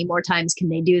 how many more times can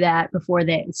they do that before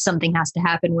something has to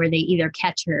happen where they either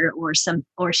catch her or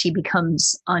she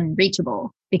becomes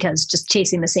unreachable? Because just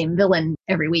chasing the same villain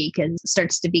every week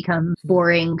starts to become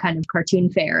boring kind of cartoon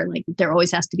fare. Like, there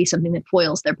always has to be something that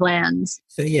foils their plans.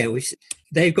 So yeah,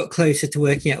 they've got closer to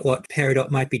working out what Peridot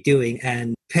might be doing,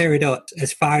 and Peridot,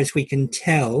 as far as we can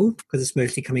tell, because it's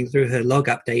mostly coming through her log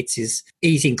updates, is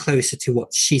easing closer to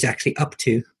what she's actually up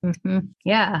to. Mm-hmm.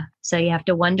 Yeah. So you have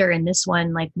to wonder in this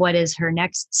one, like, what is her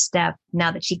next step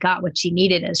now that she got what she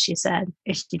needed, as she said?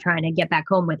 Is she trying to get back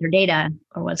home with her data,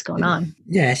 or what's going on?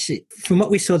 Yeah, from what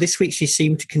we saw this week, she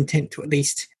seemed content to at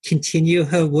least continue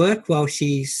her work while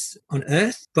she's on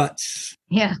Earth, but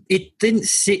yeah, it didn't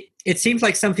sit. It seems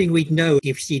like something we'd know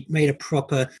if she'd made a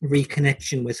proper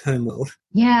reconnection with Homeworld.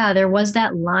 Yeah, there was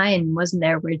that line, wasn't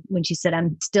there, when she said,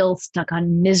 "I'm still stuck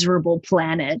on miserable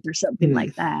planet," or something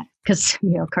like that. Because,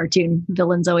 cartoon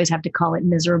villains always have to call it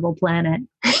miserable planet.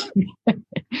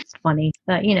 It's funny.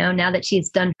 But, now that she's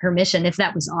done her mission, if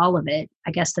that was all of it,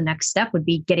 I guess the next step would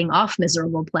be getting off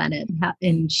miserable planet.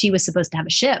 And she was supposed to have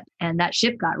a ship, and that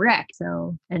ship got wrecked.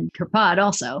 So, and her pod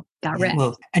also got wrecked.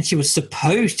 Well, and she was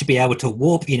supposed to be able to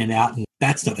warp in and out, and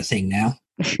that's not a thing now.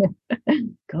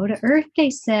 Go to Earth, they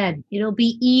said. It'll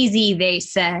be easy, they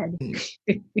said.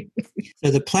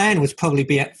 So the plan was probably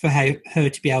for her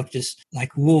to be able to just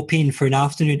like warp in for an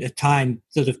afternoon at a time,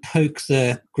 sort of poke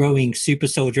the growing super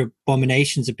soldier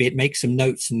abominations a bit, make some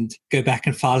notes, and go back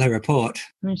and file her report.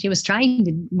 And she was trying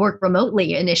to work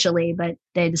remotely initially, but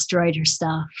they destroyed her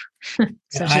stuff.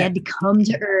 So she had to come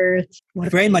to Earth. I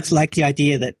very much like the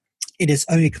idea that it is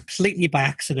only completely by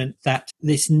accident that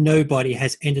this nobody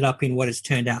has ended up in what has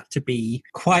turned out to be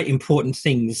quite important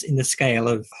things in the scale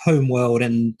of Homeworld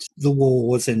and the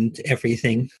wars and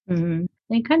everything. Mm-hmm.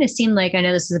 It kind of seemed like, I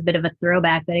know this is a bit of a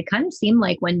throwback, but it kind of seemed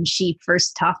like when she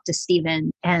first talked to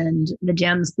Steven and the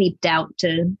gems leaped out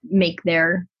to make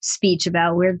their speech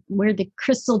about we're the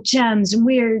crystal gems and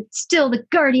we're still the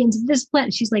guardians of this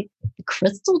planet. She's like, the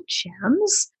crystal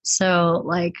gems? So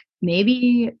like,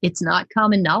 maybe it's not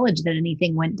common knowledge that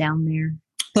anything went down there.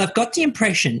 Well, I've got the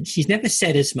impression, she's never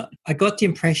said as much. I got the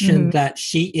impression that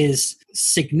she is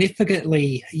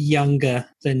significantly younger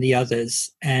than the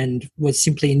others and was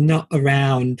simply not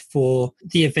around for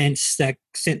the events that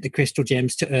sent the crystal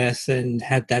gems to Earth and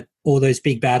had all those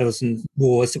big battles and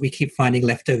wars that we keep finding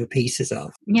leftover pieces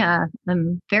of. Yeah,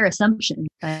 fair assumption.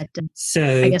 But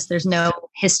so I guess there's no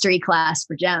history class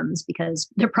for gems because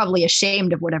they're probably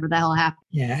ashamed of whatever the hell happened.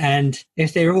 Yeah, and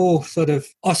if they're all sort of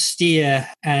austere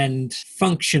and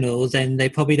functional, then they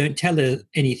probably don't tell her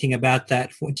anything about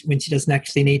that when she doesn't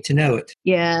actually need to know it.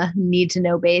 Yeah, need to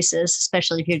know basis,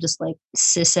 especially if you're just like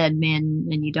sysadmin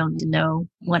and you don't know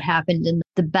what happened in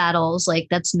the battles. Like,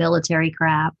 that's military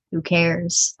crap. Who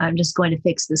cares? I'm just going to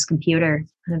fix this computer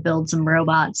and build some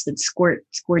robots that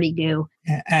squirty goo.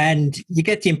 And you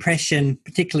get the impression,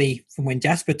 particularly from when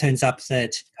Jasper turns up,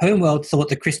 that Homeworld thought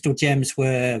the crystal gems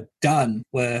were done,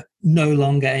 were no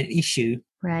longer an issue.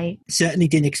 Right. Certainly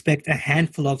didn't expect a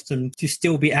handful of them to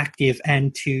still be active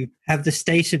and to have the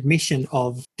stated mission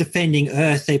of defending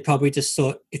Earth. They probably just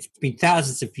thought, it's been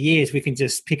thousands of years, we can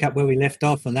just pick up where we left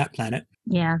off on that planet.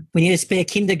 Yeah. We need a spare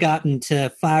kindergarten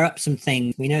to fire up some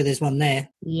things. We know there's one there.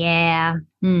 Yeah.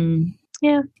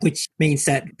 Yeah. Which means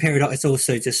that Peridot is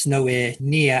also just nowhere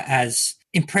near as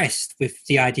impressed with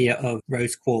the idea of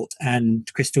rose quartz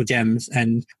and crystal gems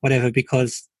and whatever,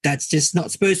 because that's just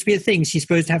not supposed to be a thing she's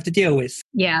supposed to have to deal with.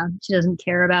 Yeah, she doesn't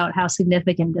care about how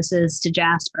significant this is to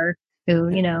Jasper,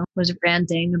 who, was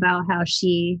ranting about how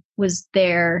she was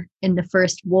there in the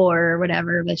first war or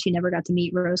whatever, but she never got to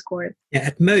meet Rose Quartz. Yeah,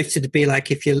 at most it'd be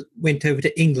like if you went over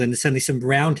to England and suddenly some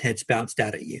roundheads bounced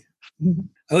out at you. Mm-hmm.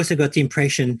 I also got the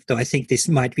impression, though I think this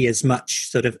might be as much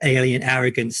sort of alien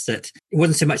arrogance, that it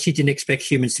wasn't so much she didn't expect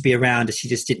humans to be around as she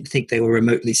just didn't think they were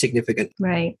remotely significant.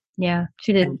 Right. Yeah.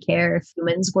 She didn't care if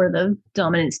humans were the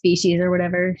dominant species or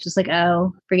whatever. She's like,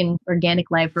 oh, friggin'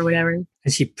 organic life or whatever.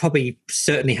 And she probably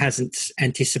certainly hasn't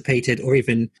anticipated or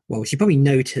even, well, she probably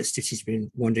noticed if she's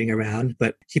been wandering around,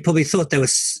 but she probably thought they were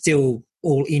still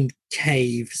all in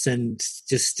caves and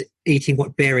just eating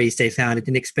what berries they found and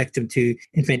didn't expect them to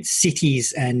invent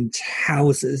cities and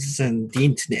houses and the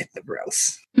internet and whatever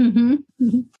else. Mm-hmm.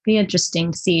 Mm-hmm. Be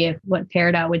interesting to see what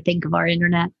Peridot would think of our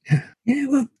internet. Yeah,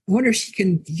 well, I wonder if she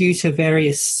can use her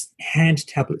various hand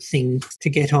tablet things to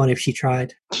get on if she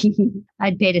tried.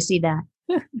 I'd pay to see that.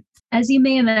 As you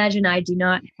may imagine, I do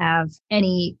not have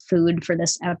any food for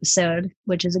this episode,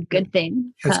 which is a good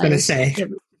thing. I was going to say.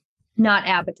 Not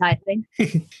appetizing.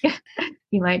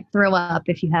 You might throw up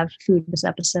if you have food this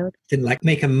episode. Didn't like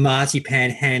make a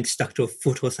marzipan hand stuck to a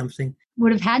foot or something.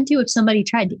 Would have had to if somebody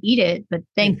tried to eat it, but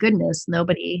thank goodness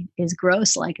nobody is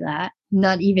gross like that.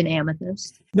 Not even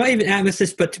Amethyst. Not even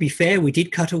Amethyst, but to be fair, we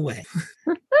did cut away.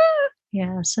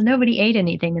 Yeah, so nobody ate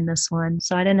anything in this one,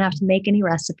 so I didn't have to make any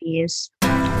recipes.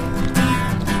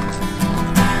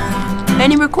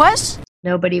 Any requests?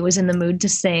 Nobody was in the mood to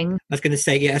sing. I was going to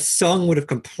say, yeah, a song would have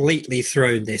completely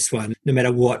thrown this one, no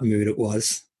matter what mood it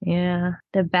was. Yeah,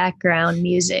 the background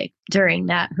music during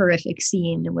that horrific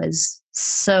scene was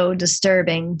so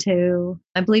disturbing too.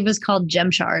 I believe it was called Gem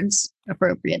Shards,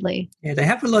 appropriately. Yeah, they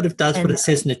have a lot of does what it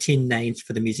says in the tin names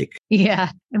for the music.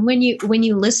 Yeah. And when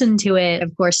you listen to it,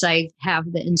 of course, I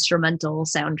have the instrumental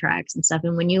soundtracks and stuff.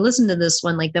 And when you listen to this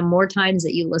one, like the more times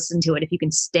that you listen to it, if you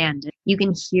can stand it, you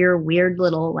can hear weird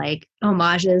little like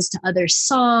homages to other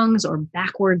songs or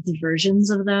backwards versions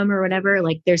of them or whatever.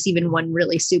 Like there's even one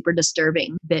really super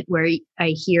disturbing bit where I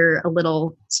hear a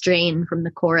little strain from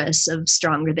the chorus of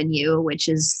Stronger Than You, which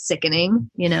is sickening,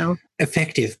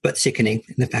 Effective, but sickening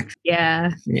in the fact.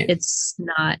 Yeah, it's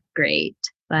not great.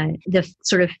 But the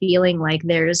sort of feeling like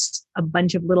there's a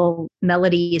bunch of little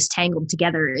melodies tangled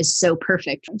together is so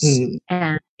perfect.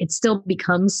 And it still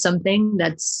becomes something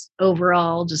that's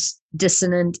overall just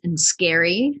dissonant and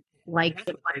scary. Like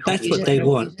that's what they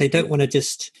want. They don't want to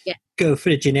just go for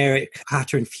the generic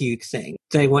patter and fugue thing.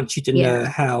 They want you to know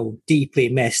how deeply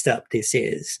messed up this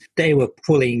is. They were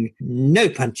pulling no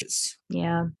punches.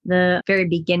 Yeah, the very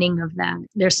beginning of that,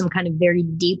 there's some kind of very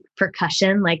deep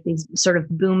percussion, like these sort of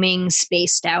booming,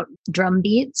 spaced out drum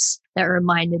beats that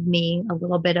reminded me a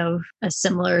little bit of a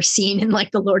similar scene in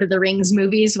like the Lord of the Rings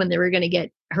movies when they were going to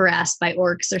get harassed by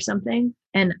orcs or something.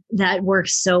 And that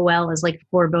works so well as like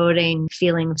foreboding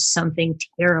feeling of something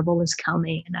terrible is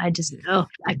coming. And I just,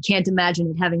 I can't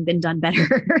imagine it having been done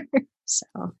better. So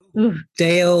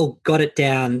Dale got it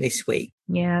down this week.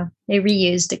 Yeah, they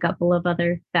reused a couple of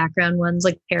other background ones,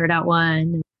 like Peridot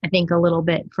one. I think a little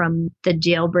bit from the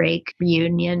Jailbreak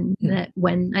reunion.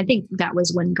 I think that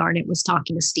was when Garnet was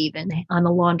talking to Steven on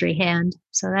the laundry hand.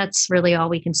 So that's really all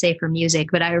we can say for music.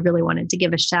 But I really wanted to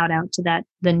give a shout out to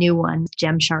the new one,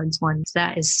 Gem Shards ones.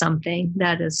 That is something.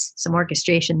 That is some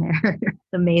orchestration there.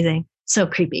 Amazing. So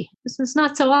creepy. This is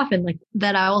not so often like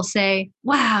that I will say,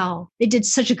 wow, they did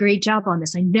such a great job on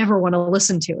this. I never want to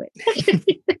listen to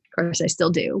it. Of course, I still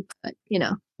do. But,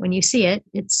 when you see it,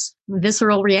 it's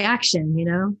visceral reaction,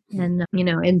 and,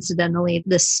 incidentally,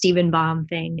 the Steven Baum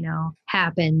thing,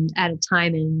 happened at a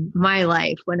time in my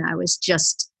life when I was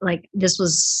just like, this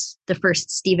was the first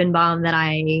Steven Baum that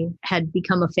I had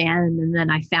become a fan. And then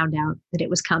I found out that it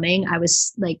was coming. I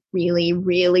was like really,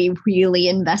 really, really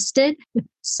invested.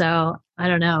 So I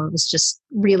don't know. It was just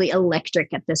really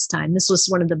electric at this time. This was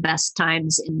one of the best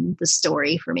times in the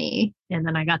story for me. And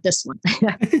then I got this one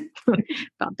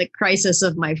about the crisis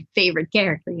of my favorite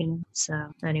character, So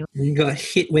anyway. You got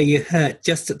hit where you hurt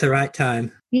just at the right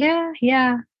time.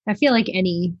 Yeah. I feel like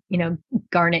any,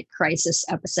 Garnet crisis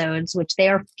episodes, which they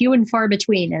are few and far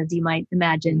between, as you might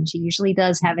imagine, she usually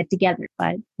does have it together.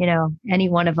 But, any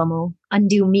one of them will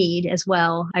undo Mead as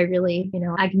well. I really,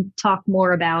 I can talk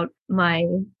more about my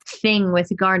thing with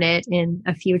Garnet in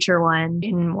a future one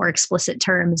in more explicit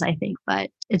terms, I think. But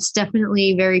it's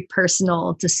definitely very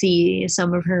personal to see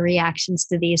some of her reactions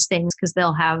to these things because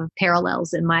they'll have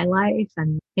parallels in my life.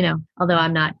 And, although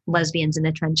I'm not lesbians in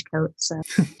a trench coat, so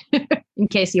in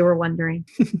case you were wondering.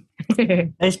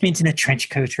 Those means in a trench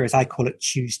coat, or as I call it,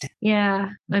 Tuesday. Yeah.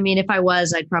 I mean, if I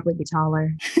was, I'd probably be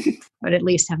taller. But at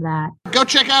least have that. Go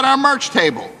check out our merch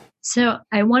table. So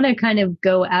I want to kind of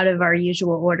go out of our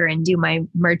usual order and do my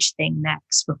merch thing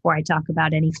next before I talk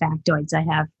about any factoids I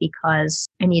have, because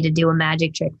I need to do a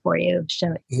magic trick for you.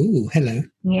 Show it. Ooh, hello.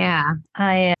 Yeah.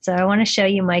 So I want to show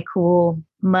you my cool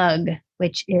mug,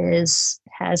 which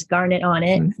has garnet on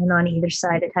it, and on either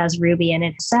side it has ruby and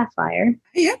it's sapphire.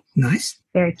 Yeah, nice.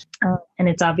 Very, and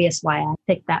it's obvious why I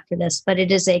picked that for this, but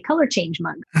it is a color change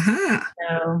mug. Aha.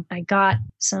 So I got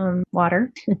some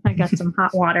water. I got some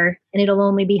hot water, and it'll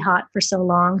only be hot for so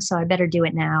long, so I better do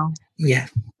it now. Yeah.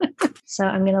 So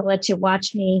I'm going to let you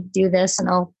watch me do this, and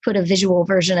I'll put a visual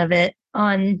version of it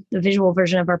on the visual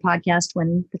version of our podcast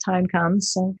when the time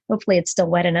comes. So hopefully it's still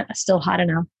wet enough, still hot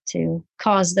enough to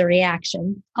cause the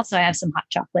reaction. Also, I have some hot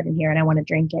chocolate in here and I want to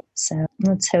drink it. So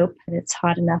let's hope that it's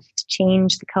hot enough to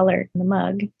change the color in the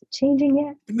mug. Is it changing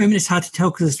yet? At the moment it's hard to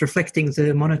tell because it's reflecting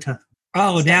the monitor.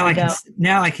 Oh, So now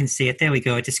there I can see it. There we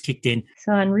go. It just kicked in.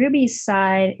 So on Ruby's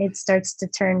side, it starts to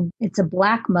turn, it's a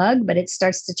black mug, but it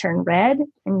starts to turn red.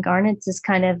 And Garnet's is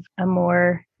kind of a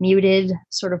more muted,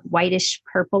 sort of whitish,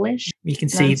 purplish. You can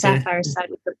And see on the Sapphire's side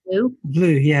with the blue. blue,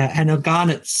 yeah. And on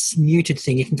Garnet's muted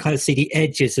thing, you can kind of see the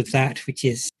edges of that, which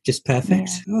is just perfect.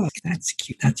 Oh, that's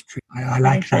cute. That's pretty. I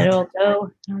like If that. it'll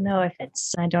go, I don't know if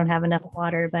I don't have enough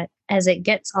water, but as it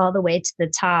gets all the way to the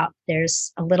top,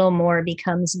 there's a little more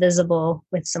becomes visible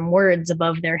with some words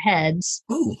above their heads.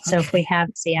 Oh, So if we have,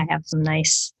 see, I have some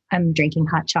nice, I'm drinking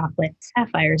hot chocolate.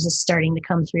 Sapphires is starting to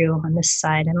come through on this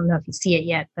side. I don't know if you see it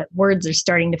yet, but words are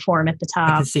starting to form at the I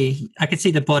top. can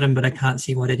see the bottom, but I can't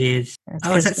see what it is. That's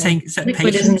Oh, is 'cause that saying, is that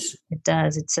liquid patience? It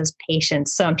does. It says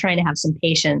patience. So I'm trying to have some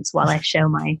patience while I show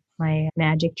my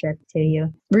magic trick to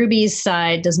you. Ruby's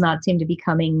side does not seem to be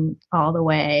coming all the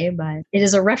way, but it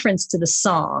is a reference to the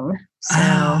song.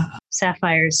 So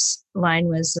Sapphire's line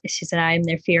was, she said, I am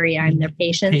their fury, I am their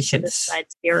patience. So this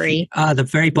side's fury. The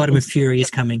very bottom of Fury is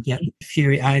coming. Yeah.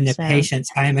 Fury, I am the So- patience.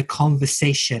 I am a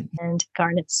conversation. And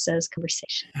Garnet says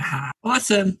conversation.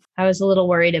 Awesome. I was a little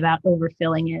worried about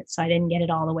overfilling it, so I didn't get it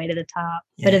all the way to the top.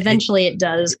 Yeah, but eventually it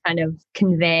does kind of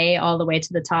convey all the way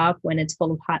to the top when it's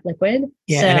full of hot liquid.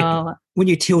 Yeah, and So when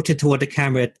you tilt it toward the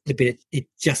camera a bit, it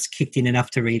just kicked in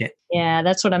enough to read it. yeah,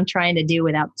 that's what I'm trying to do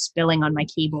without spilling on my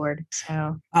keyboard.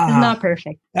 So Ah, it's not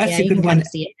perfect. that's yeah, a you good can one. kind of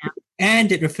see it now.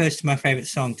 And it refers to my favorite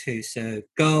song too. So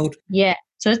Gold. Yeah.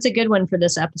 So it's a good one for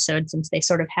this episode since they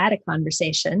sort of had a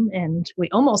conversation and we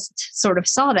almost sort of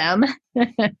saw them.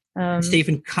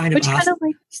 Stephen kind of Which asked. kind of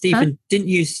like, Stephen didn't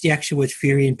use the actual words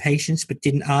fury and patience, but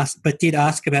did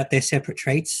ask about their separate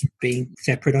traits being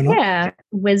separate or not. yeah,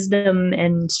 wisdom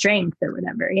and strength or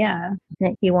whatever. Yeah.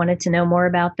 That he wanted to know more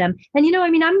about them. And, you know, I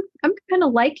mean, I'm kind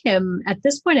of like him at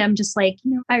this point. I'm just like,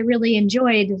 you know, I really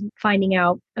enjoyed finding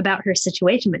out about her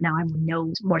situation, but now I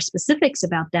know more specifics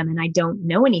about them and I don't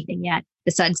know anything yet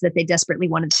besides that they desperately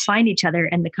wanted to find each other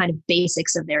and the kind of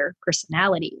basics of their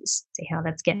personalities. See how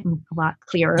that's getting a lot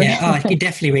clearer. Yeah, I can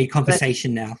definitely read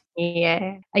conversation now.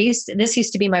 Yeah. This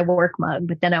used to be my work mug,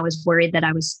 but then I was worried that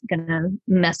I was going to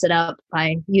mess it up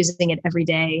by using it every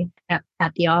day at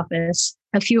the office.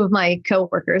 A few of my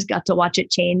coworkers got to watch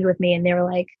it change with me and they were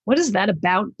like, what is that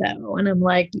about though? And I'm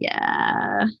like,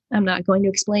 yeah, I'm not going to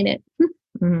explain it.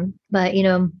 Mm-hmm. But, you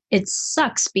know, it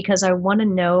sucks because I want to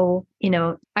know, you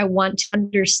know, I want to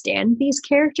understand these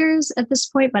characters at this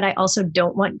point, but I also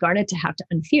don't want Garnet to have to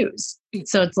unfuse.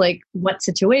 So it's like, what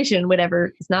situation,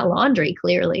 whatever, it's not laundry,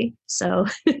 clearly. So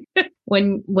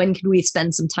when could we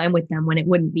spend some time with them when it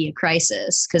wouldn't be a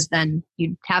crisis? Because then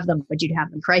you'd have them, but you'd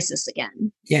have them crisis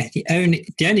again. Yeah, the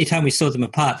only time we saw them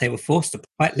apart, they were forced apart,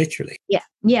 quite literally.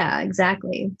 Yeah,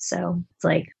 exactly. So it's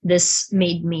like this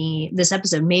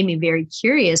episode made me very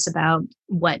curious about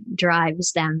what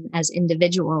drives them as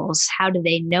individuals. How do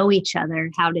they know each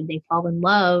other? How did they fall in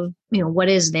love? You know, what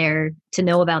is there to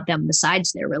know about them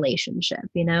besides their relationship,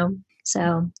 you know?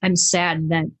 So I'm sad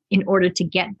that in order to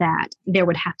get that, there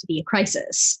would have to be a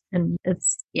crisis. And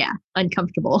it's,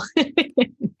 uncomfortable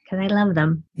because I love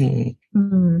them.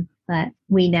 But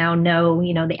we now know,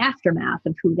 you know, the aftermath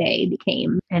of who they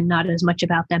became and not as much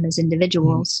about them as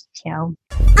individuals. So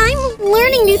I'm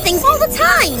learning new things all the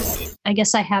time. I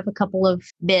guess I have a couple of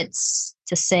bits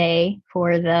to say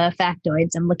for the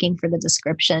factoids. I'm looking for the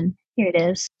description. Here it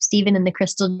is. Stephen and the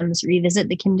Crystal Gems revisit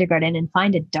the kindergarten and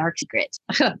find a dark secret.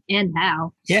 And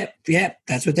how? Yep,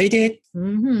 that's what they did.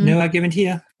 Mm-hmm. No argument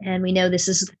here. And we know this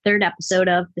is the third episode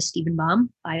of the Stephen Bomb,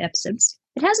 5 episodes.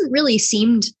 It hasn't really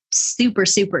seemed super,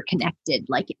 super connected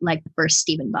like the first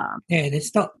Stephen Bomb. Yeah,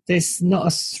 there's not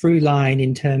a through line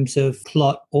in terms of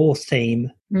plot or theme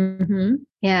Mm-hmm.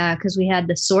 Yeah, because we had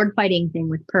the sword fighting thing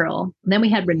with Pearl. And then we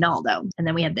had Ronaldo. And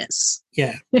then we had this.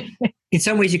 Yeah. In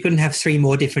some ways, you couldn't have 3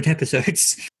 more different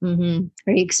episodes. Mm-hmm.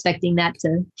 Are you expecting that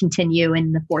to continue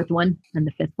in the 4th one and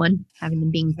the 5th one, having them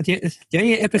being... The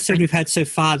only episode we've had so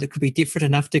far that could be different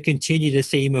enough to continue the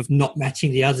theme of not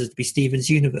matching the others would be Steven's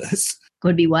universe.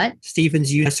 Would be what?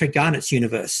 Garnet's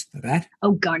universe. Right?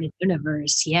 Oh, Garnet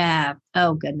universe. Yeah.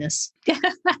 Oh, goodness.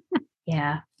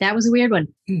 Yeah, that was a weird one.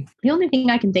 The only thing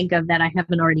I can think of that I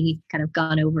haven't already kind of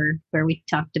gone over, where we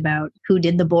talked about who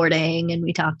did the boarding and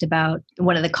we talked about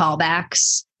one of the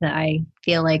callbacks, that I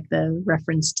feel like the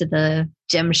reference to the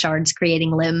gem shards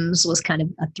creating limbs was kind of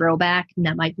a throwback, and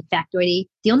that might be factoidy.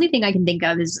 The only thing I can think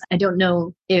of is, I don't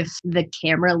know if the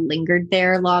camera lingered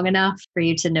there long enough for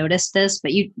you to notice this,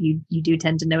 but you do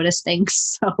tend to notice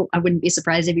things, so I wouldn't be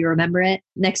surprised if you remember it.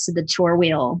 Next to the chore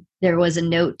wheel, there was a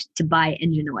note to buy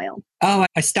engine oil. Oh,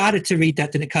 I started to read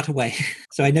that, then it cut away.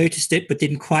 So I noticed it, but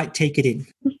didn't quite take it in.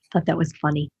 Thought that was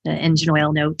funny, the engine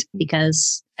oil note,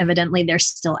 because evidently they're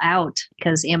still out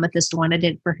because Amethyst wanted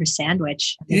it for her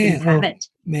sandwich. They didn't have it.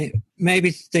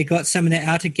 Maybe they got some of it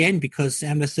out again because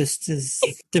Amethyst has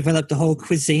developed a whole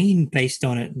cuisine based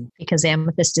on it. Because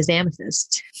Amethyst is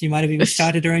Amethyst. She might have even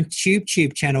started her own tube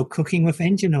channel, Cooking with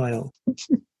Engine Oil.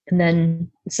 And then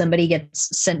somebody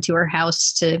gets sent to her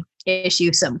house to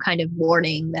issue some kind of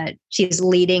warning that she's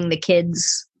leading the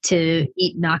kids to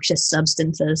eat noxious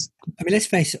substances. I mean, let's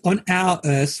face it, on our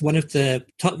Earth, one of the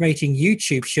top rating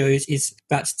YouTube shows is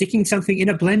about sticking something in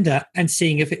a blender and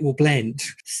seeing if it will blend.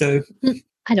 So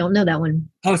I don't know that one.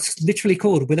 Oh, it's literally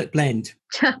called Will It Blend?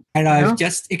 And I've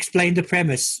just explained the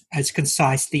premise as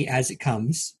concisely as it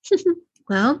comes.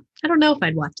 Well, I don't know if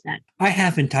I'd watch that. I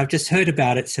haven't. I've just heard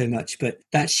about it so much, but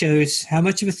that shows how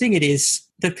much of a thing it is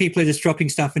that people are just dropping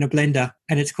stuff in a blender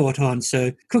and it's caught on.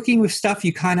 So cooking with stuff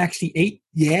you can't actually eat,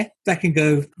 that can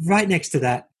go right next to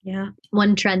that. Yeah.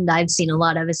 One trend I've seen a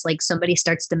lot of is like somebody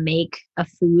starts to make a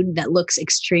food that looks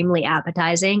extremely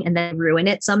appetizing and then ruin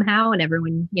it somehow. And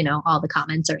everyone, all the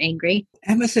comments are angry.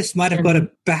 Amethyst might have got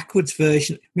a backwards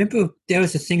version. Remember, there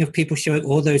was a thing of people showing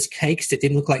all those cakes that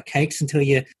didn't look like cakes until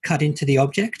you cut into the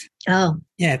object. Oh.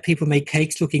 Yeah, people made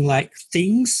cakes looking like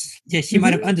things. Yeah, she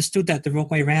might have understood that the wrong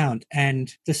way around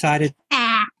and decided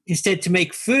instead to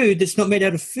make food that's not made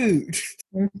out of food.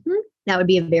 Mm-hmm. That would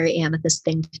be a very Amethyst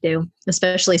thing to do,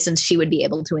 especially since she would be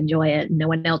able to enjoy it and no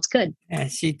one else could. Yeah,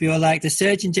 she'd be all like, the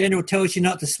Surgeon General tells you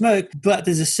not to smoke, but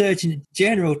does a Surgeon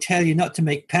General tell you not to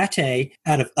make pate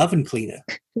out of oven cleaner?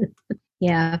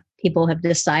 Yeah, people have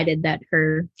decided that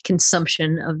her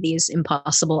consumption of these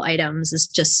impossible items is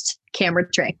just camera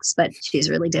tricks, but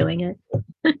she's really doing it.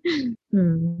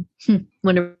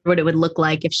 Wonder what it would look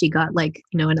like if she got an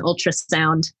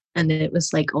ultrasound and it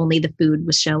was like only the food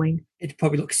was showing. It'd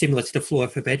probably look similar to the floor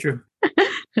of her bedroom.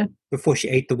 Before she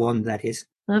ate the one, that is.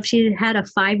 Well, if she had a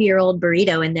 5-year-old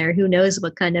burrito in there, who knows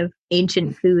what kind of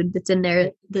ancient food that's in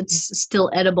there that's still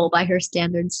edible by her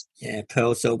standards. Yeah,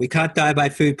 Pearl, so we can't die by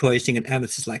food poisoning, and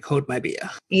Amethyst is like, hold my beer.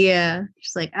 Yeah,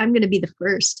 she's like, I'm going to be the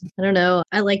first. I don't know.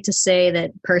 I like to say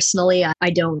that personally, I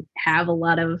don't have a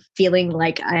lot of feeling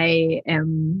like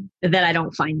that I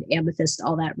don't find Amethyst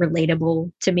all that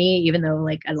relatable to me, even though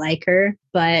I like her.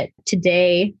 But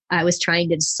today I was trying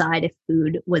to decide if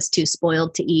food was too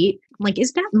spoiled to eat. Like,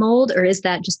 is that mold or is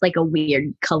that just like a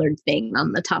weird colored thing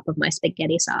on the top of my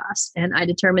spaghetti sauce? And I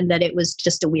determined that it was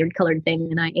just a weird colored thing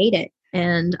and I ate it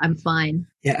and I'm fine.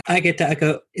 Yeah, I get that. I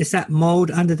go, is that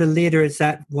mold under the lid or is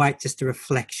that white just a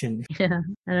reflection? Yeah,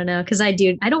 I don't know. Because I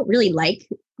don't really like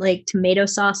tomato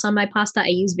sauce on my pasta. I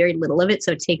use very little of it.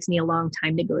 So it takes me a long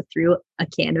time to go through a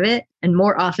can of it. And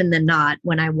more often than not,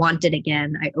 when I want it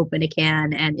again, I open a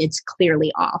can and it's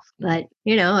clearly off. But,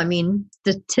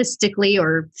 statistically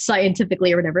or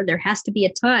scientifically or whatever, there has to be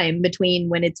a time between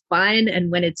when it's fine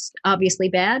and when it's obviously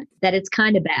bad, that it's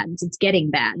kind of bad. It's getting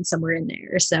bad somewhere in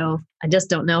there. So I just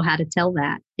don't know how to tell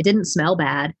that. It didn't smell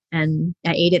bad and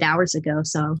I ate it hours ago.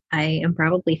 So I am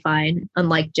probably fine.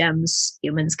 Unlike gems,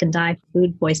 humans can die from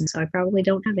food poisoning. So I probably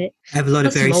don't have it. I have a lot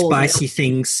of very spicy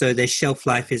things. So their shelf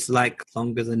life is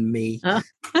longer than me.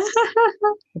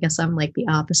 I guess I'm like the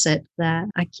opposite, that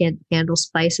I can't handle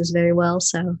spices very well.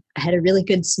 So I had a really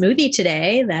good smoothie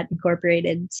today that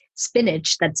incorporated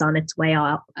spinach that's on its way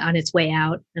out.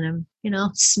 And I'm,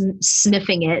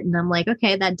 sniffing it. And I'm like,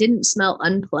 okay, that didn't smell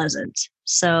unpleasant.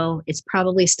 So it's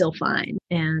probably still fine.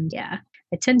 And yeah,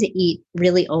 I tend to eat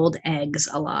really old eggs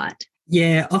a lot.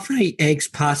 Yeah, often I eat eggs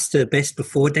past the best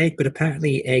before date, but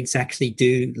apparently eggs actually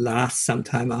do last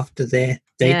sometime after their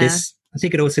date. Yeah. I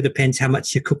think it also depends how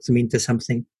much you cook them into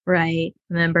something. Right.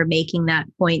 I remember making that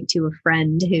point to a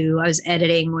friend who I was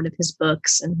editing one of his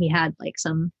books, and he had like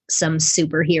some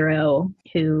superhero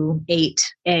who ate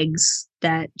eggs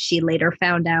that she later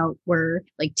found out were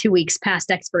like 2 weeks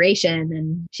past expiration,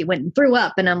 and she went and threw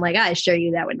up. And I'm like, I assure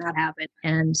you that would not happen.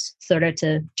 And sort of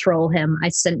to troll him, I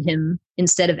sent him,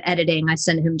 instead of editing, I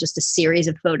sent him just a series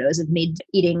of photos of me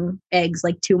eating eggs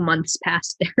like 2 months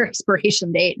past their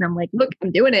expiration date. And I'm like, look,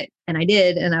 I'm doing it. And I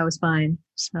did, and I was fine.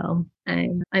 So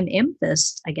I'm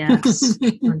amethyst, I guess,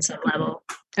 on some level.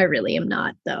 I really am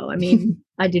not, though. I mean,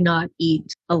 I do not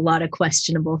eat a lot of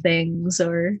questionable things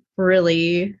or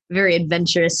really very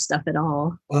adventurous stuff at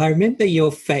all. Well, I remember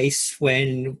your face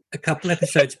when a couple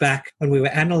episodes back when we were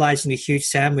analyzing a huge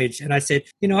sandwich, and I said,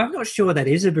 I'm not sure that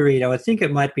is a burrito. I think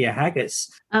it might be a haggis.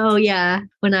 Oh, yeah.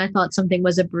 When I thought something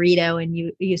was a burrito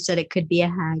and you said it could be a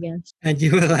haggis. And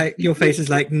you were like, your face is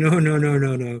like, no.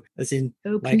 As in,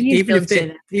 like, even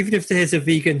if there's a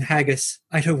vegan haggis,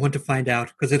 I don't want to find out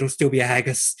because it'll still be a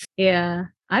haggis. Yeah.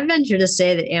 I venture to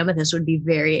say that Amethyst would be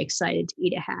very excited to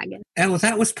eat a haggis. Oh, well,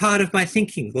 that was part of my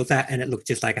thinking. Well, that, and it looked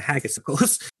just like a haggis, of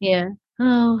course. Yeah.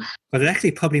 Oh. But it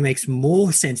actually probably makes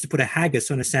more sense to put a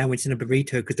haggis on a sandwich than a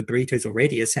burrito because the burrito is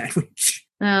already a sandwich.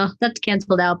 Oh, that's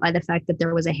canceled out by the fact that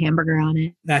there was a hamburger on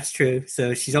it. That's true.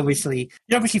 So you're obviously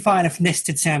fine of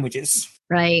nested sandwiches.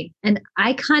 Right. And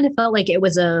I kind of felt like it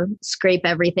was a scrape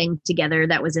everything together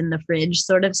that was in the fridge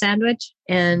sort of sandwich.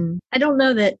 And I don't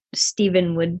know that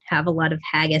Stephen would have a lot of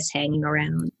haggis hanging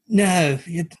around. No,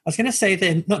 I was going to say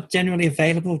they're not generally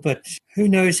available, but who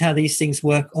knows how these things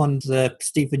work on the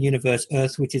Steven Universe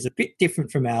Earth, which is a bit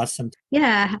different from ours.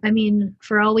 Yeah, I mean,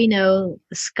 for all we know,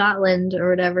 Scotland or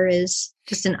whatever is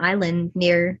just an island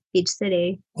near each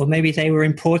city. Or maybe they were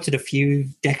imported a few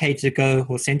decades ago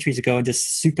or centuries ago and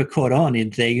just super caught on in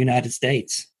the United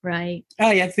States. Right.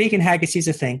 Oh, yeah, vegan haggis is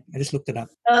a thing. I just looked it up.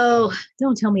 Oh,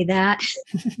 don't tell me that.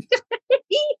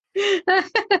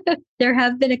 There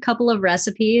have been a couple of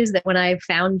recipes that when I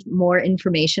found more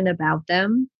information about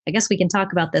them, I guess we can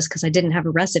talk about this because I didn't have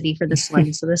a recipe for this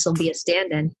one, so this will be a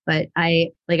stand-in. But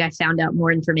I found out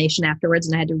more information afterwards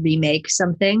and I had to remake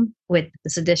something with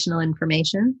this additional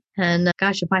information. And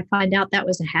gosh, if I find out that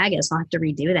was a haggis, I'll have to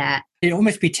redo that. It'd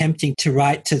almost be tempting to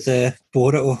write to the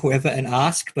border or whoever and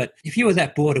ask, but if you were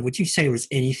that border, would you say it was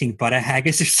anything but a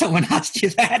haggis if someone asked you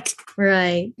that?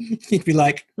 Right. You'd be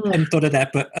like, I hadn't thought of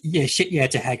that, but yeah,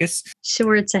 it's a haggis.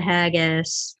 Sure, it's a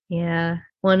haggis. Yeah.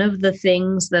 One of the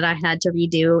things that I had to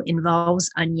redo involves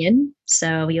onion,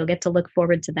 so you'll get to look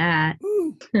forward to that.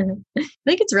 I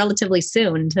think it's relatively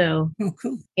soon, too. Oh,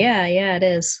 cool. Yeah, it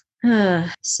is.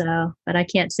 But I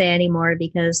can't say anymore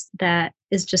because that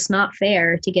is just not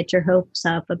fair to get your hopes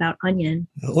up about Onion.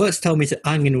 All it's told me is that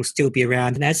Onion will still be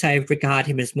around, and as I regard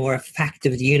him as more a fact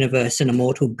of the universe and a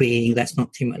mortal being, that's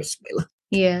not too much of a spoiler.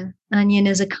 Yeah, Onion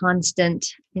is a constant,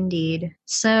 indeed.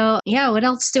 So, yeah, what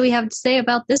else do we have to say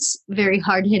about this very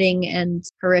hard-hitting and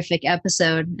horrific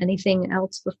episode? Anything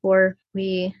else before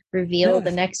we reveal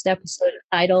the next episode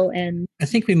title? And I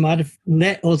think we might have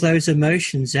let all those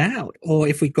emotions out, or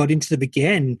if we got into them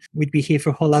again, we'd be here for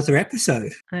a whole other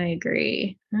episode. I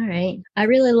agree. All right. I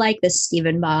really like this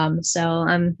Stephen Bomb, so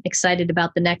I'm excited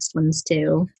about the next ones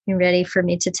too. You ready for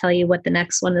me to tell you what the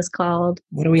next one is called?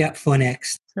 What are we up for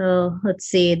next? So let's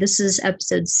see. This is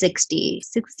episode 60.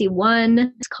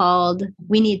 61. It's called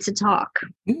We Need to Talk.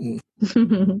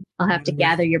 I'll have to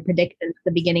gather your predictions at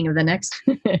the beginning of the next.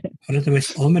 One of the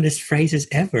most ominous phrases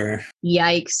ever.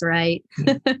 Yikes, right?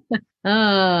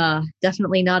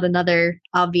 Definitely not another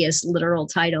obvious literal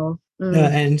title.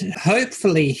 And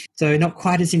hopefully, though not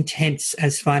quite as intense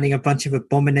as finding a bunch of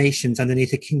abominations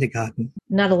underneath a kindergarten.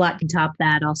 Not a lot can top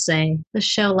that, I'll say. The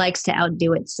show likes to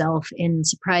outdo itself in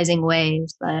surprising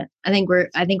ways, but I think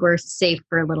we're safe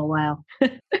for a little while.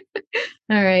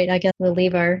 All right, I guess we'll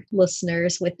leave our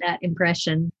listeners with that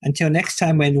impression. Until next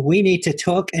time when we need to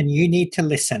talk and you need to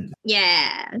listen.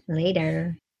 Yeah,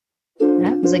 later.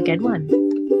 That was a good one.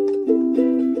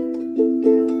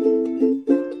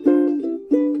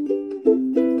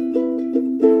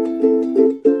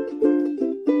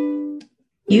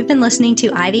 You've been listening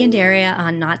to Ivy and Daria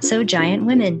on Not So Giant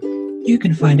Women. You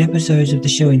can find episodes of the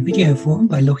show in video form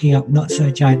by looking up Not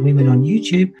So Giant Women on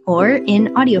YouTube. Or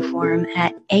in audio form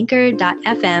at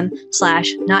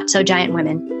anchor.fm/Not So Giant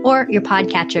Women or your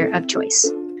podcatcher of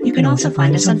choice. You can also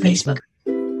find us on Facebook.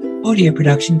 Audio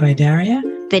production by Daria.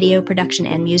 Video production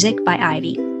and music by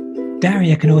Ivy.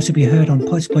 Daria can also be heard on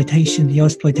Podsploitation, the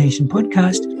Ozploitation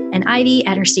podcast. And Ivy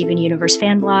at her Steven Universe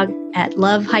fan blog at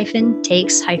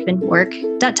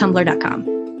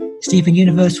love-takes-work.tumblr.com. Steven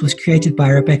Universe was created by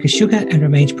Rebecca Sugar and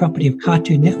remains property of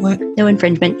Cartoon Network. No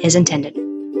infringement is intended.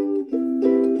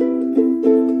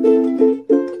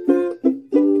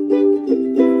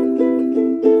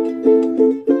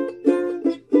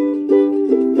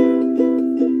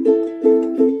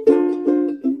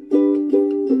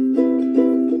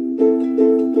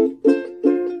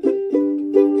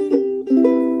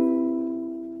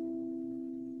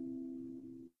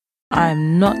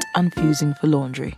 am not unfusing for laundry.